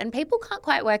to that, and people can't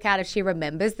quite work out if she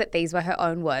remembers that these were her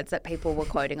own words that people were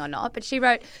quoting or not. But she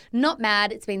wrote, "Not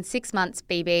mad. It's been 6 months,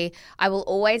 BB. I will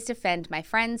always defend my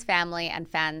friends, family, and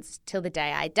fans till the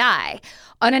day I die."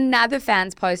 On another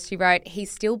fan's post, she wrote, "He's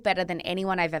still better than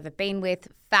anyone I've ever been with.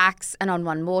 Facts." And on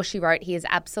one more, she wrote, "He is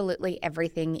absolutely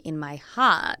everything in my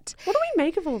heart." What do we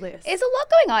make of all this? There's a lot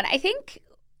going on. I think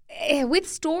with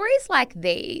stories like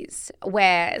these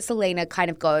where Selena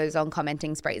kind of goes on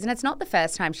commenting sprees, and it's not the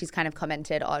first time she's kind of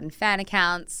commented on fan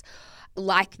accounts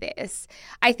like this,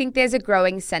 I think there's a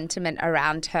growing sentiment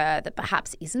around her that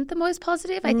perhaps isn't the most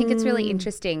positive. I think it's really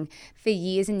interesting. For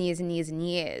years and years and years and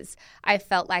years, I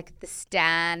felt like the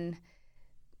stan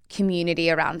community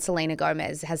around Selena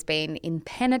Gomez has been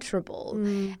impenetrable.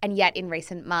 And yet in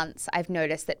recent months, I've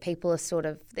noticed that people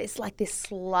are there's like this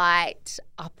slight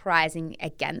uprising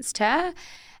against her.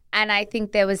 And I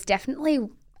think there was definitely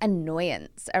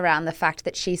annoyance around the fact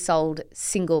that she sold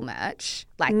single merch,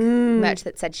 like merch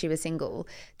that said she was single,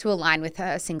 to align with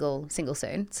her single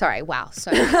soon. Sorry, wow,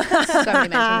 so many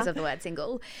mentions of the word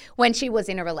single, when she was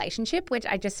in a relationship, which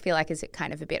I just feel like is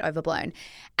kind of a bit overblown.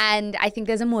 And I think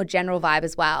there's a more general vibe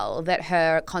as well that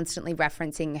her constantly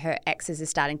referencing her exes is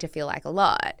starting to feel like a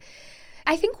lot.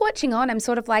 I think watching on, I'm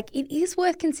sort of like, it is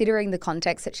worth considering the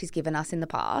context that she's given us in the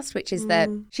past, which is that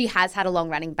she has had a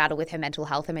long-running battle with her mental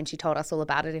health. I mean, she told us all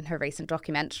about it in her recent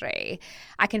documentary.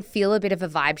 I can feel a bit of a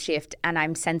vibe shift, and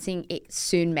I'm sensing it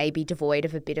soon may be devoid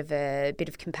of a bit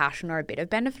of compassion or a bit of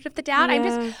benefit of the doubt.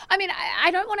 Yeah. I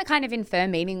don't want to kind of infer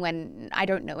meaning when I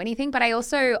don't know anything, but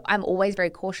I'm always very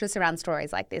cautious around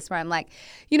stories like this where I'm like,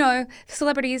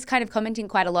 celebrities kind of commenting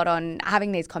quite a lot on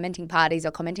having these commenting parties or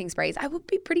commenting sprees. I would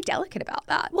be pretty delicate about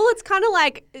that. Well, it's kind of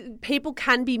like people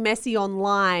can be messy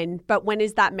online, but when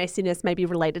is that messiness maybe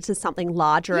related to something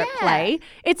larger at play?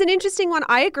 It's an interesting one.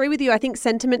 I agree with you. I think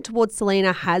sentiment towards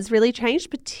Selena has really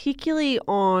changed, particularly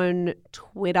on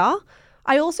Twitter.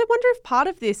 I also wonder if part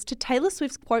of this, to Taylor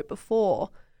Swift's quote before,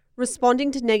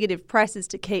 responding to negative press is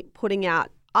to keep putting out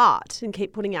art and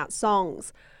keep putting out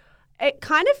songs. It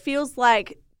kind of feels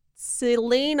like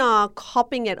Selena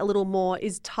copping it a little more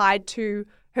is tied to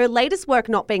her latest work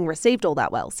not being received all that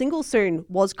well. Single Soon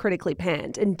was critically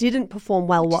panned and didn't perform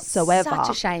well whatsoever. Such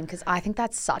a shame, because I think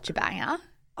that's such a banger.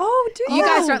 Oh, do you? You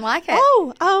guys don't like it?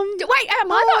 Oh, wait,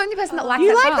 am I the only person that likes that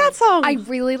song? You like that song? I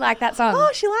really like that song. Oh,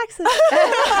 she likes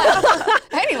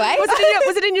it. Anyway.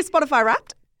 Was it in your Spotify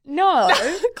Wrapped? No.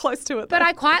 Close to it, though. But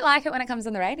I quite like it when it comes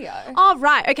on the radio. Oh,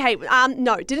 right. Okay.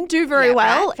 No, didn't do very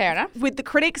well. Right, fair enough. With the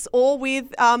critics or with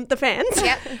the fans.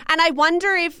 Yep. And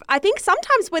I think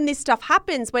sometimes when this stuff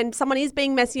happens, when someone is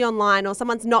being messy online or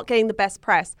someone's not getting the best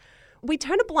press, we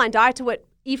turn a blind eye to it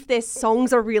if their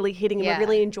songs are really hitting and we're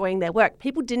really enjoying their work.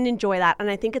 People didn't enjoy that, and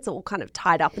I think it's all kind of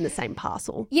tied up in the same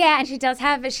parcel. Yeah, and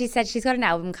she said she's got an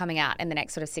album coming out in the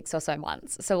next sort of 6 or so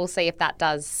months. So we'll see if that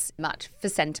does much for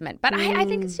sentiment. But I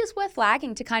think it's just worth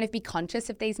flagging to kind of be conscious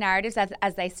of these narratives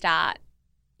as they start,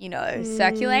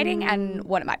 circulating and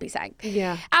what it might be saying.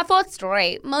 Yeah. Our fourth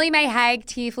story, Molly May Hague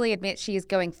tearfully admits she is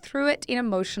going through it in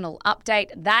emotional update.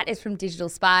 That is from Digital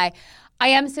Spy. I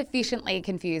am sufficiently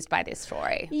confused by this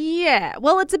story. Yeah.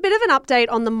 Well, it's a bit of an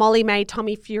update on the Molly May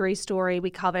Tommy Fury story we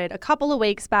covered a couple of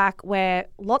weeks back, where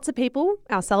lots of people,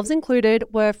 ourselves included,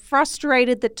 were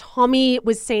frustrated that Tommy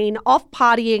was seen off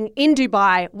partying in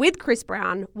Dubai with Chris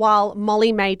Brown while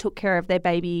Molly May took care of their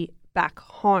baby back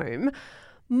home.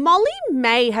 Molly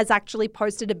May has actually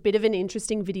posted a bit of an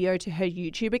interesting video to her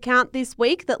YouTube account this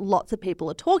week that lots of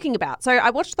people are talking about. So I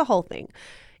watched the whole thing.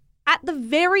 At the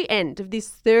very end of this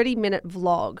 30-minute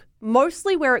vlog,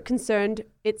 mostly where it concerned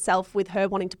itself with her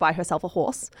wanting to buy herself a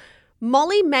horse,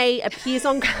 Molly May appears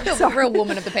on... The real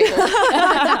woman of the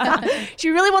people.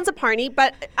 She really wants a pony,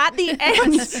 but at the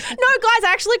end... No, guys, I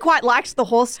actually quite liked the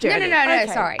horse journey. No, okay.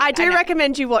 Sorry. I do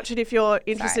recommend you watch it if you're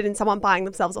interested in someone buying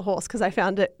themselves a horse, because I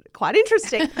found it quite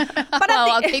interesting. But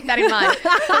I'll keep that in mind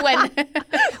for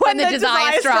when the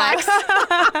desire strikes.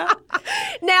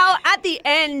 Now, at the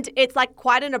end, it's like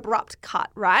quite an abrupt cut,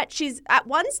 right? She's at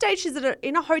one stage, she's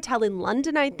in a hotel in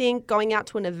London, I think, going out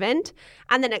to an event.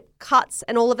 And then it cuts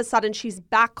and all of a sudden she's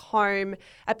back home,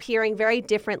 appearing very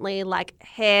differently, like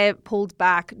hair pulled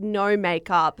back, no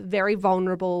makeup, very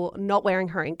vulnerable, not wearing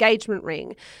her engagement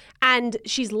ring. And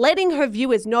she's letting her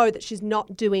viewers know that she's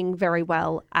not doing very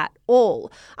well at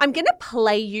all. I'm going to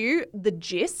play you the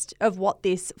gist of what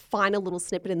this final little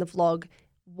snippet in the vlog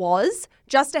was.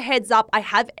 Just a heads up, I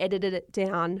have edited it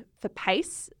down for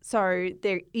pace, so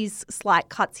there is slight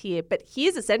cuts here. But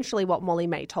here's essentially what Molly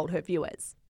May told her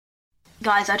viewers.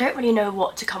 Guys, I don't really know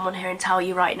what to come on here and tell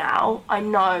you right now. I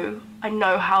know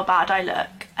how bad I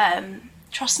look.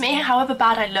 Trust me, however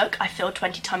bad I look, I feel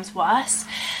 20 times worse.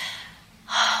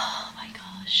 Oh my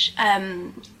gosh.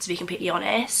 To be completely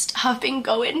honest, I've been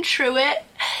going through it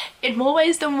in more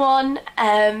ways than one.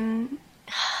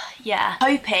 Yeah.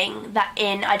 Hoping that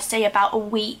in, I'd say about a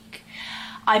week,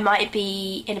 I might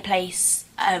be in a place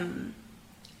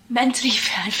mentally,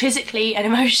 physically and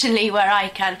emotionally where I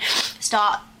can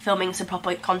start filming some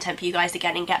proper content for you guys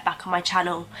again and get back on my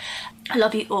channel. I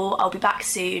love you all. I'll be back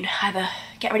soon. Either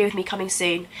get ready with me coming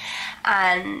soon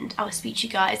and I'll speak to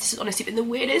you guys. This has honestly been the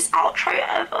weirdest outro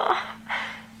ever.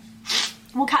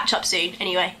 We'll catch up soon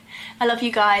anyway. I love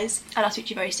you guys and I'll speak to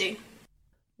you very soon.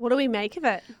 What do we make of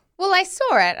it? Well, I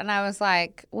saw it and I was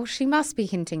like, well, she must be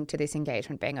hinting to this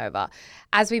engagement being over.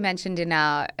 As we mentioned in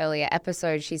our earlier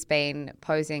episode, she's been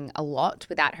posing a lot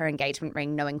without her engagement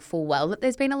ring, knowing full well that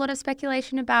there's been a lot of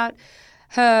speculation about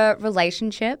her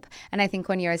relationship. And I think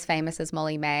when you're as famous as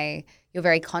Molly May, you're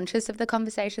very conscious of the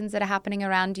conversations that are happening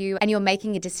around you and you're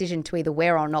making a decision to either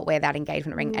wear or not wear that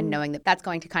engagement ring and knowing that that's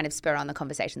going to kind of spur on the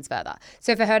conversations further.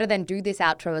 So for her to then do this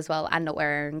outro as well and not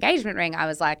wear her engagement ring, I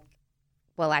was like,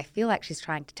 well, I feel like she's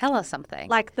trying to tell us something.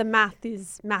 Like the math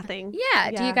is mathing.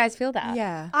 Yeah. Do you guys feel that?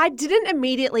 Yeah. I didn't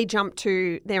immediately jump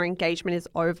to their engagement is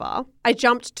over. I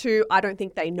jumped to I don't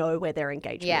think they know where their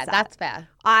engagement is at. That's fair.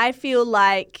 I feel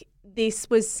like this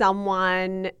was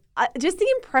someone, just the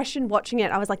impression watching it,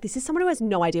 I was like, this is someone who has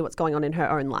no idea what's going on in her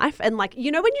own life. And like,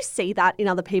 you know, when you see that in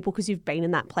other people because you've been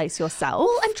in that place yourself.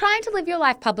 Well, and trying to live your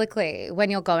life publicly when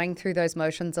you're going through those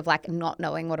motions of like not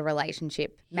knowing what a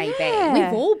relationship may be.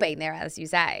 We've all been there, as you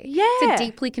say. Yeah. It's a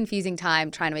deeply confusing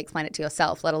time trying to explain it to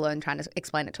yourself, let alone trying to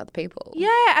explain it to other people. Yeah,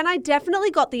 and I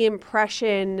definitely got the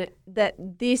impression that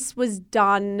this was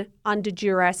done under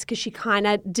duress because she kind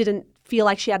of didn't feel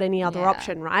like she had any other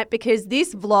option, right? Because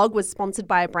this vlog was sponsored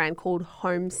by a brand called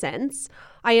HomeSense.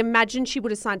 I imagine she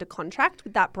would have signed a contract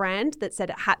with that brand that said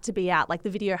it had to be out, like the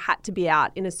video had to be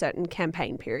out in a certain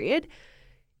campaign period.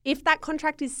 If that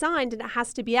contract is signed and it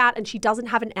has to be out and she doesn't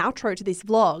have an outro to this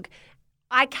vlog,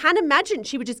 I can imagine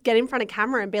she would just get in front of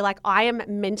camera and be like, I am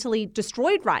mentally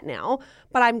destroyed right now,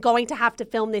 but I'm going to have to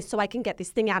film this so I can get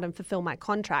this thing out and fulfill my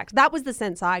contract. That was the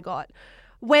sense I got.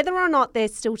 Whether or not they're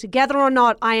still together or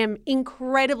not, I am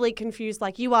incredibly confused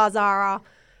like you are, Zara.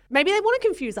 Maybe they want to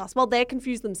confuse us. Well, they're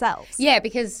confused themselves. Yeah,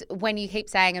 because when you keep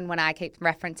saying and when I keep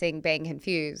referencing being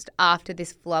confused, after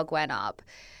this vlog went up,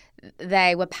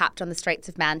 they were papped on the streets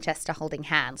of Manchester holding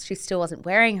hands. She still wasn't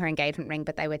wearing her engagement ring,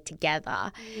 but they were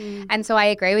together. And so I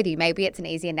agree with you. Maybe it's an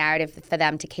easier narrative for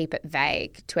them to keep it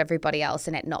vague to everybody else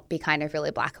and it not be kind of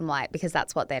really black and white because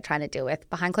that's what they're trying to deal with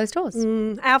behind closed doors.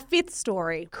 Our fifth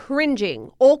story, cringing.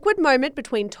 Awkward moment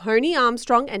between Tony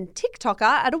Armstrong and TikToker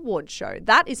at awards show.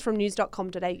 That is from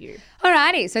news.com.au.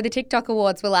 Alrighty, so the TikTok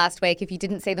awards were last week. If you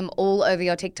didn't see them all over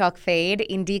your TikTok feed,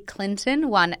 Indy Clinton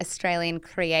won Australian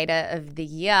Creator of the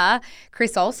Year.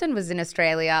 Chris Olsen was in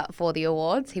Australia for the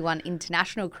awards. He won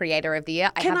International Creator of the Year.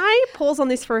 Can I pause on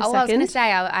this for a second? I was going to say,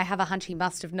 I have a hunch he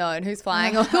must have known who's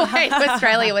flying all the way to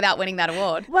Australia without winning that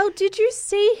award. Well, did you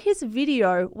see his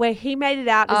video where he made it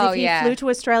out as if he flew to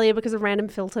Australia because a random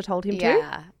filter told him to?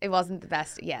 Yeah, it wasn't the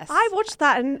best, yes. I watched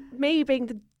that and me being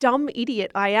the dumb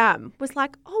idiot I am was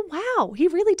like, oh, wow, he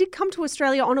really did come to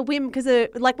Australia on a whim because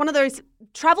like one of those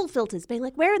travel filters being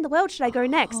like, where in the world should I go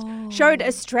next? Showed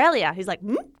Australia. He's like,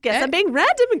 guess I'm being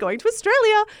random and going to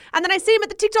Australia. And then I see him at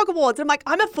the TikTok Awards and I'm like,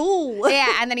 I'm a fool.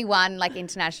 Yeah, and then he won like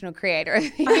International Creator of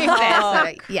the Year.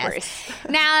 So, yes.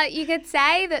 Now, you could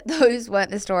say that those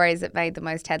weren't the stories that made the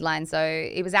most headlines. So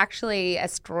it was actually a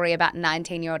story about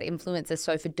 19-year-old influencer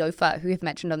Sofa Dofa, who we've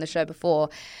mentioned on the show before,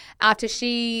 after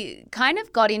she kind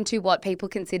of got into what people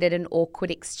considered an awkward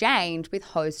exchange with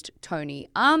host Tony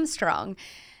Armstrong.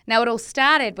 Now, it all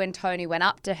started when Tony went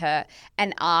up to her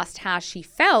and asked how she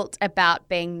felt about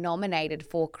being nominated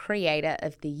for Creator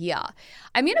of the Year.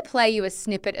 I'm going to play you a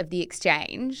snippet of the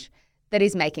exchange that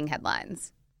is making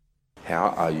headlines. How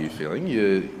are you feeling?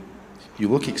 You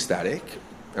look ecstatic,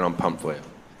 and I'm pumped for you.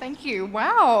 Thank you.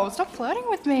 Wow, stop flirting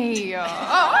with me.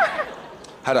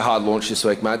 Had a hard launch this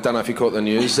week, mate. Don't know if you caught the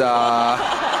news. That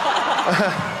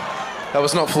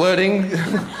was not flirting.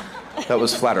 That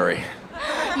was flattery.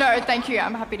 No, thank you.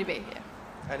 I'm happy to be here.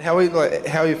 And how are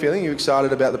you feeling? Are you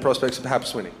excited about the prospects of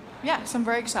perhaps winning? Yes, I'm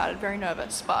very excited, very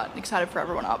nervous, but excited for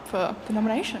everyone up for the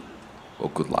nomination. Well,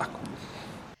 good luck.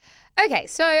 Okay,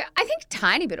 so I think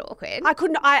tiny bit awkward.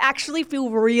 I actually feel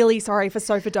really sorry for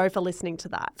Sofa Doe for listening to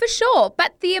that. For sure.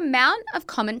 But the amount of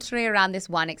commentary around this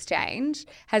one exchange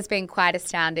has been quite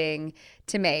astounding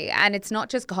to me. And it's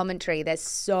not just commentary. There's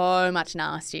so much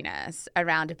nastiness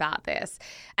around about this.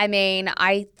 I mean,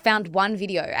 I found one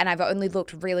video, and I've only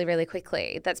looked really, really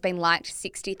quickly, that's been liked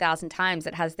 60,000 times.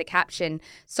 It has the caption,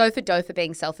 Sofa Doe for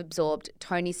being self-absorbed.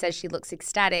 Tony says she looks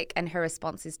ecstatic and her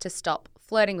response is to stop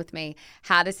flirting with me.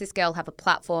 How does this girl have a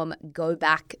platform? Go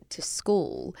back to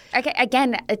school. Okay,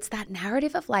 again, it's that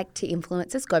narrative of like to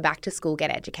influencers, go back to school,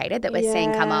 get educated that we're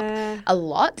seeing come up a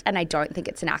lot. And I don't think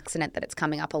it's an accident that it's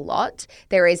coming up a lot.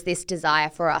 There is this desire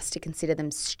for us to consider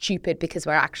them stupid because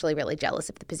we're actually really jealous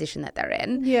of the position that they're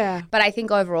in. Yeah. But I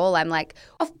think overall, I'm like,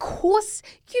 of course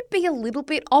you'd be a little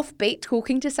bit offbeat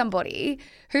talking to somebody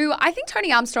who I think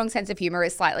Tony Armstrong's sense of humour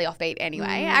is slightly offbeat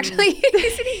anyway. Actually,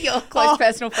 isn't he your close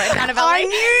personal friend, Annabelle? I knew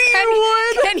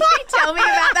you would. Can you tell me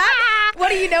about that? What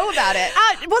do you know about it?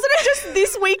 Wasn't it just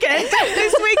this weekend?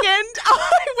 This weekend,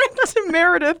 I went to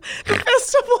Meredith, the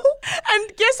festival,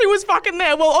 and guess who was fucking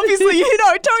there? Well, obviously, you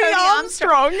know, Tony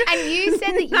Armstrong. And you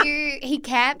said that he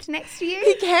camped next to you?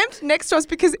 He camped next to us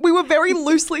because we were very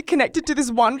loosely connected to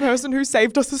this one person who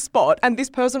saved us a spot, and this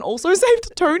person also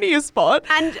saved Tony a spot.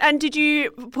 And did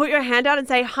you put your hand out and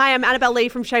say, hi, I'm Annabelle Lee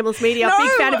from Shameless Media, No,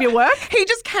 big fan of your work? He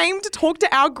just came to talk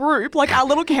to our group, like our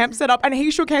little camp setup, and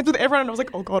he shook hands with everyone, and I was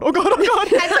like, oh God, oh God, oh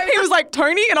God. And so he was like,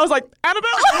 Tony, and I was like, Annabelle.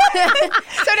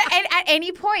 So at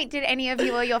any point, did any of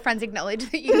you or your friends acknowledge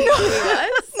that you knew who he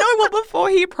was? No, well, before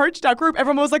he approached our group,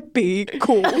 everyone was like, be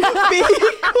cool, be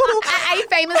cool. A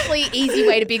famously easy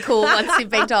way to be cool once you've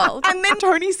been told. And then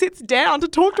Tony sits down to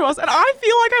talk to us, and I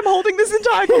feel like I'm holding this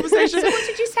entire conversation. So what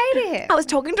did you say to him? I was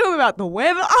talking to him about the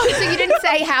weather. So you didn't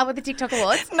say how with the TikTok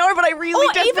awards? No, but I really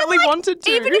desperately wanted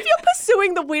to. Even if you're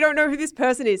pursuing the we don't know who this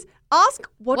person is, ask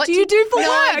what do you do for no,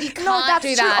 work? You can't that's do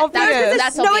too that. obvious.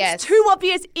 That's no, obvious. it's too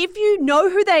obvious. If you know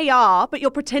who they are, but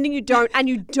you're pretending you don't, and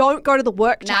you don't go to the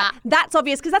work chat, that's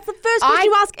obvious because that's the first question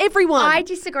you ask everyone. I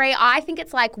disagree. I think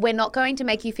it's like we're not going to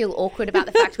make you feel awkward about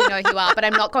the fact we know who you are, but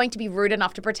I'm not going to be rude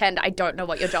enough to pretend I don't know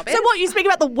what your job is. So what, you speak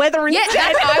about the weather instead?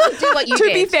 Yeah, I would do what you To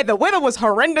did. be fair, the weather was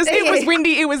horrendous. It was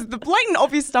windy. It was the blatant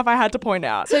obvious stuff I had to point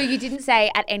out. So you didn't say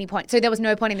at any point. So there was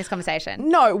no point in this conversation.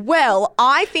 No, well,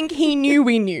 I think he knew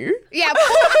we knew. Yeah, of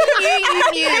course you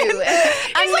knew. He's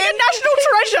like a national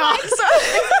treasure. It's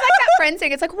like that friend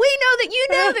thing. It's like, we know that you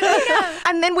know that we know.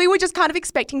 And then we were just kind of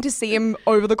expecting to see him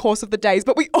over the course of the days,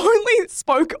 but we only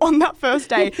spoke on that first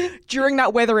day during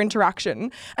that weather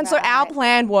interaction. And so our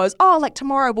plan was, like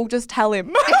tomorrow we'll just tell him.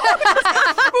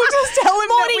 We'll just tell him.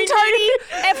 Morning, Tony.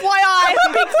 FYI,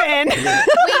 big fan. We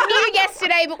knew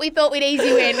yesterday, but we thought we'd ease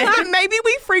you in. And maybe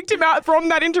we freaked him out from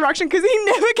that interaction because he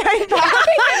never came back.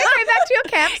 Go back to your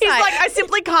campsite. He's like, I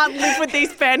simply can't live with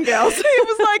these fangirls. He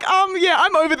was like, yeah,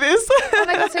 I'm over this. Oh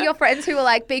my God, so your friends who were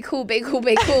like, be cool, be cool,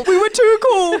 be cool. We were too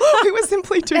cool. We were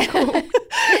simply too cool.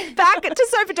 Back to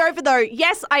Sofa Doe though.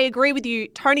 Yes, I agree with you.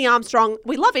 Tony Armstrong,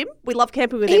 we love him. We love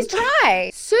camping with him. He's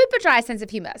dry. Super dry sense of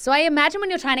humour. So I imagine when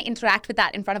you're trying to interact with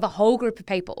that in front of a whole group of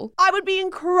people. I would be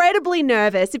incredibly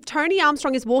nervous if Tony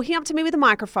Armstrong is walking up to me with a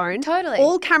microphone. Totally.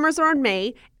 All cameras are on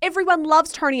me. Everyone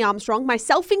loves Tony Armstrong,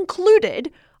 myself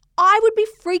included. I would be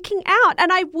freaking out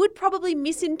and I would probably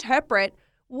misinterpret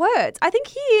words. I think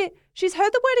here she's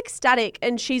heard the word ecstatic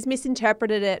and she's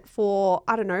misinterpreted it for,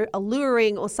 I don't know,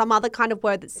 alluring or some other kind of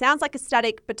word that sounds like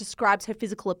ecstatic but describes her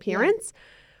physical appearance. Yeah.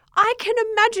 I can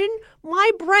imagine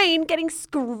my brain getting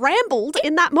scrambled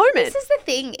in that moment. This is the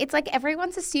thing. It's like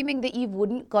everyone's assuming that you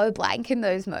wouldn't go blank in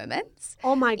those moments.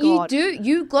 Oh my God. You do.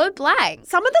 You go blank.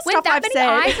 Some of the stuff I've said. When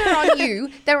that many eyes are on you,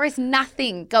 there is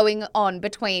nothing going on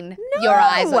between your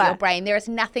eyes or your brain. There is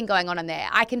nothing going on in there.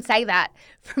 I can say that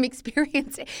from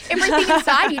experience. Everything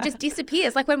inside you just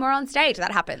disappears. Like when we're on stage,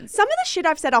 that happens. Some of the shit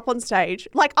I've said up on stage,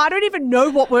 like I don't even know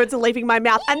what words are leaving my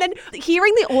mouth. And then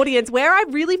hearing the audience, where I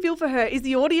really feel for her is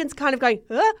the audience kind of going,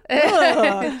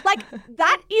 like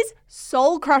that is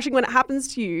soul crushing when it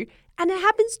happens to you. And it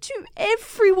happens to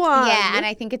everyone. Yeah, and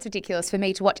I think it's ridiculous for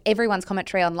me to watch everyone's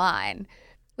commentary online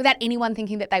without anyone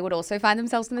thinking that they would also find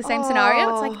themselves in the same scenario.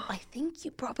 It's like, I think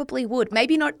you probably would.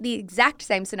 Maybe not the exact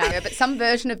same scenario, but some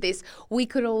version of this we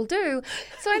could all do.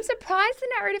 So I'm surprised the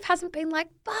narrative hasn't been like,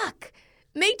 fuck,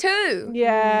 Me too.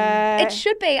 Yeah. It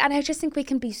should be. And I just think we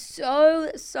can be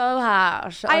so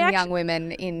harsh on young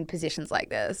women in positions like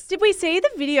this. Did we see the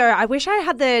video? I wish I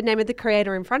had the name of the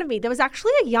creator in front of me. There was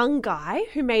actually a young guy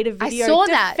who made a video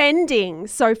defending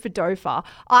Sofa Dofa.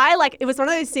 It was one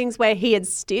of those things where he had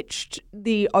stitched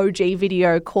the OG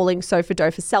video calling Sofa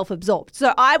Dofa self-absorbed.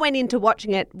 So I went into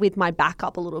watching it with my back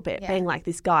up a little bit, being like,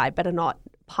 this guy better not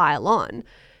pile on.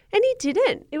 And he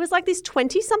didn't. It was like this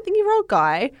 20-something-year-old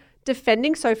guy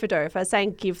defending Sofa Dofa,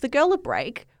 saying, give the girl a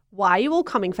break. Why are you all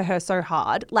coming for her so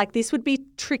hard? Like, this would be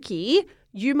tricky.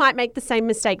 You might make the same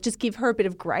mistake. Just give her a bit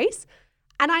of grace.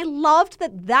 And I loved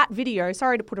that video,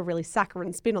 sorry to put a really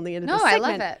saccharine spin on the end of this segment. No,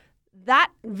 I love it.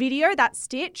 That video, that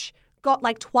stitch, got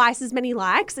like twice as many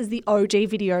likes as the OG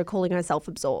video calling her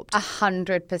self-absorbed.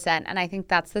 100%. And I think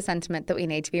that's the sentiment that we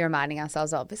need to be reminding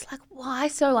ourselves of. It's like, why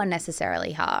so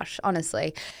unnecessarily harsh,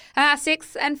 honestly? Our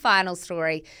sixth and final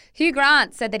story. Hugh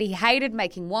Grant said that he hated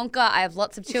making Wonka. I have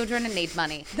lots of children and need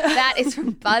money. That is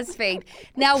from BuzzFeed.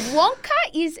 Now, Wonka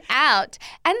is out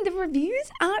and the reviews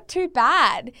aren't too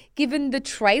bad given the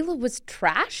trailer was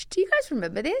trashed. Do you guys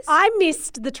remember this? I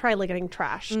missed the trailer getting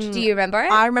trashed. Do you remember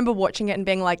it? I remember watching it and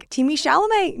being like, Timmy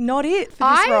Chalamet, not it for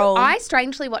this role. I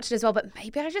strangely watched it as well, but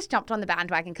maybe I just jumped on the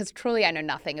bandwagon because truly I know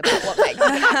nothing about what makes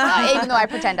it, even though I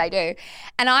pretend I do.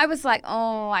 And I was like,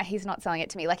 oh, he's not selling it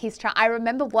to me. Like I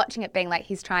remember watching it being like,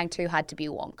 he's trying too hard to be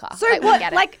Wonka. So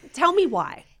tell me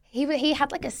why. He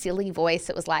had like a silly voice.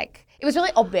 It was like, it was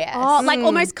really obvious. Oh, like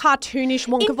almost cartoonish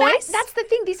Wonka voice? That's the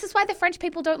thing. This is why the French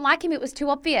people don't like him. It was too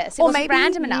obvious. It wasn't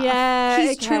random enough. Yeah,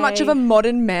 he's too much of a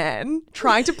modern man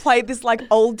trying to play this like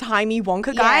old-timey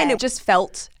Wonka guy and it just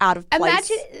felt out of place.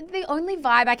 Imagine the only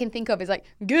vibe I can think of is like,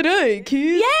 g'day,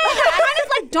 kids. Yeah, kind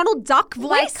of like Donald Duck voice.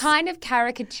 Like kind of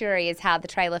caricature is how the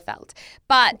trailer felt.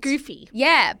 But goofy.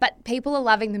 Yeah, but people are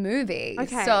loving the movie.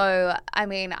 Okay. So, I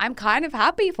mean, I'm kind of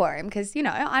happy for him because, you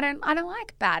know, I don't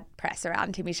like bad press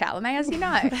around Timmy Chalamet, as you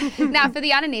know. Now, for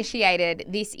the uninitiated,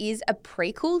 this is a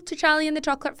prequel to Charlie and the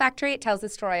Chocolate Factory. It tells the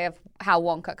story of how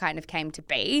Wonka kind of came to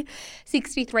be.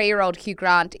 63-year-old Hugh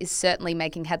Grant is certainly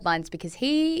making headlines because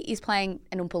he is playing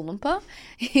an Oompa Loompa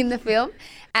in the film.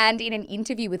 And in an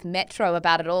interview with Metro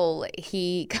about it all,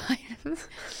 he kind of...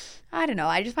 I don't know.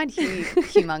 I just find Hugh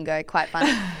Mungo quite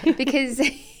funny because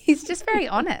he's just very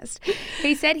honest.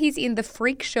 He said he's in the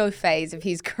freak show phase of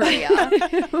his career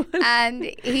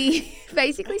and he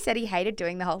basically said he hated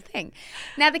doing the whole thing.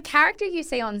 Now, the character you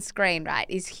see on screen, right,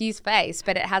 is Hugh's face,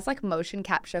 but it has like motion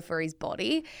capture for his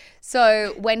body.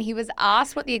 So when he was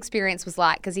asked what the experience was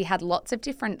like, because he had lots of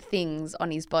different things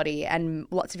on his body and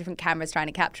lots of different cameras trying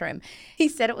to capture him, he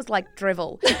said it was like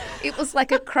drivel. It was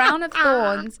like a crown of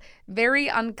thorns, very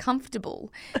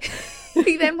uncomfortable.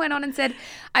 He then went on and said,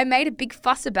 I made a big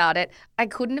fuss about it. I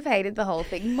couldn't have hated the whole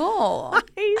thing more.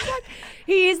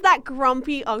 He is that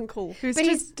grumpy uncle who's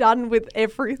just done with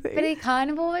everything. But he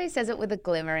kind of always says it with a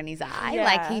glimmer in his eye. Yeah.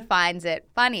 Like he finds it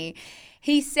funny.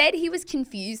 He said he was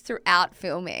confused throughout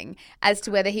filming as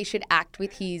to whether he should act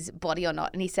with his body or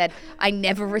not. And he said, I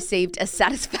never received a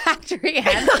satisfactory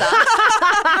answer.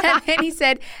 And then he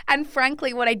said, and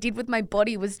frankly, what I did with my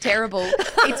body was terrible.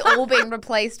 It's all been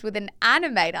replaced with an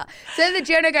animator. So the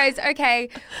journo goes, okay,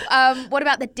 what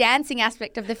about the dancing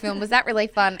aspect of the film? Was that really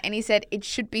fun? And he said, it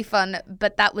should be fun,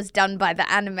 but that was done by the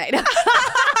animator.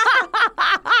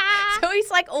 So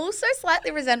he's like also slightly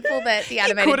resentful that the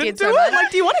animator did so much. Like,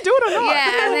 do you want to do it or not?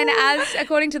 Yeah, and then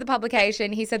according to the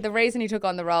publication, he said the reason he took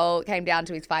on the role came down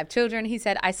to his 5 children. He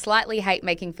said, I slightly hate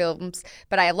making films,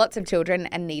 but I have lots of children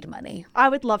and need money. I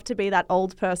would love to be that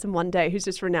old person one day who's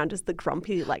just renowned as the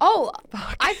grumpy, like... Oh,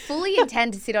 I fully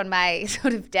intend to sit on my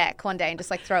sort of deck one day and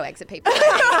just like throw eggs at people.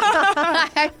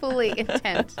 I fully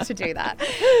intend to do that.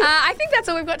 I think that's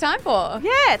all we've got time for.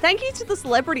 Yeah, thank you to the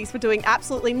celebrities for doing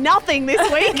absolutely nothing this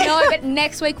week. No, but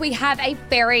next week we have a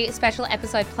very special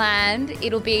episode planned.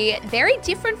 It'll be very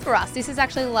different for us. This is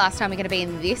actually the last time we're going to be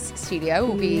in this studio.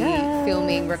 We'll be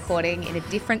filming, recording in a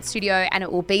different studio, and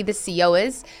it will be the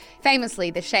CEOs,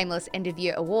 famously the Shameless End of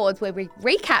Year Awards, where we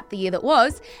recap the year that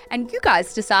was, and you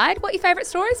guys decide what your favourite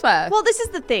stories were. Well, this is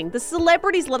the thing. The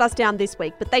celebrities let us down this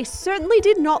week, but they certainly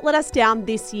did not let us down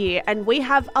this year, and we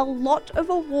have a lot of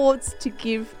awards to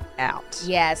give out.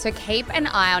 Yeah, so keep an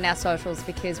eye on our socials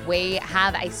because we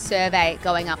have a survey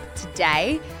going up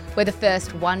today where the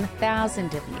first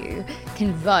 1,000 of you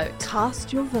can vote.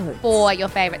 Cast your vote for your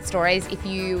favourite stories. If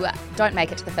you don't make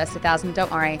it to the first 1,000,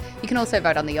 don't worry. You can also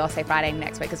vote on the Your Say Friday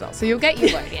next week as well. So you'll get your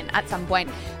vote in at some point.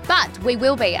 But we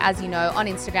will be, as you know, on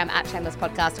Instagram at Shameless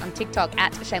Podcast, on TikTok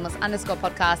at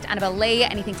Shameless_podcast. Annabelle Lee,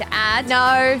 anything to add?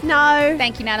 No.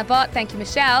 Thank you, Nana Bot. Thank you,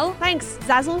 Michelle. Thanks,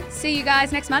 Zazzle. See you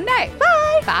guys next Monday.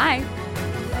 Bye. Bye.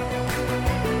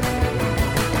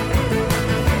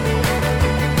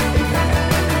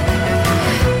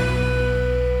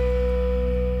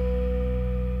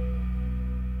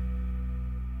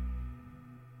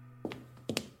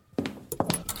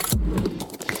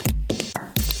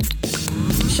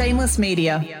 Shameless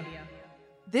Media.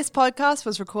 This podcast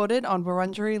was recorded on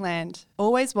Wurundjeri land.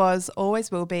 Always was, always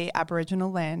will be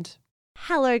Aboriginal land.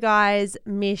 Hello guys,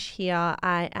 Mish here.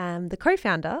 I am the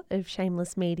co-founder of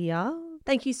Shameless Media.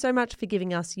 Thank you so much for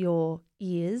giving us your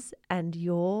ears and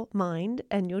your mind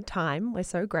and your time. We're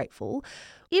so grateful.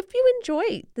 If you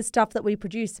enjoy the stuff that we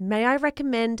produce, may I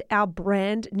recommend our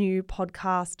brand new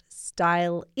podcast,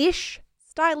 Style-ish.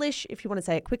 Stylish, if you want to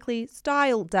say it quickly,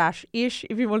 style-ish,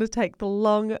 if you want to take the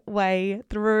long way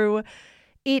through.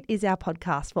 It is our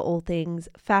podcast for all things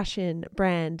fashion,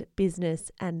 brand,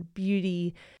 business, and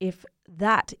beauty. If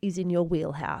that is in your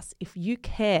wheelhouse, if you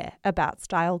care about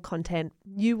style content,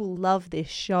 you will love this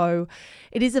show.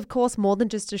 It is, of course, more than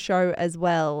just a show as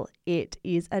well. It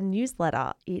is a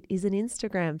newsletter. It is an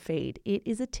Instagram feed. It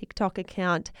is a TikTok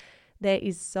account. There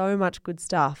is so much good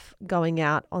stuff going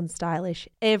out on Stylish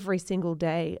every single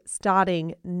day,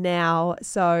 starting now.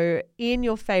 So in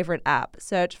your favorite app,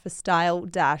 search for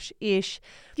Style-ish.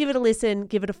 Give it a listen,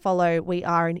 give it a follow. We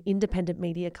are an independent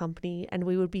media company and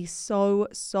we would be so,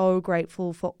 so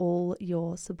grateful for all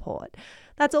your support.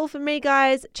 That's all from me,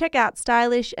 guys. Check out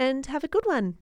Stylish and have a good one.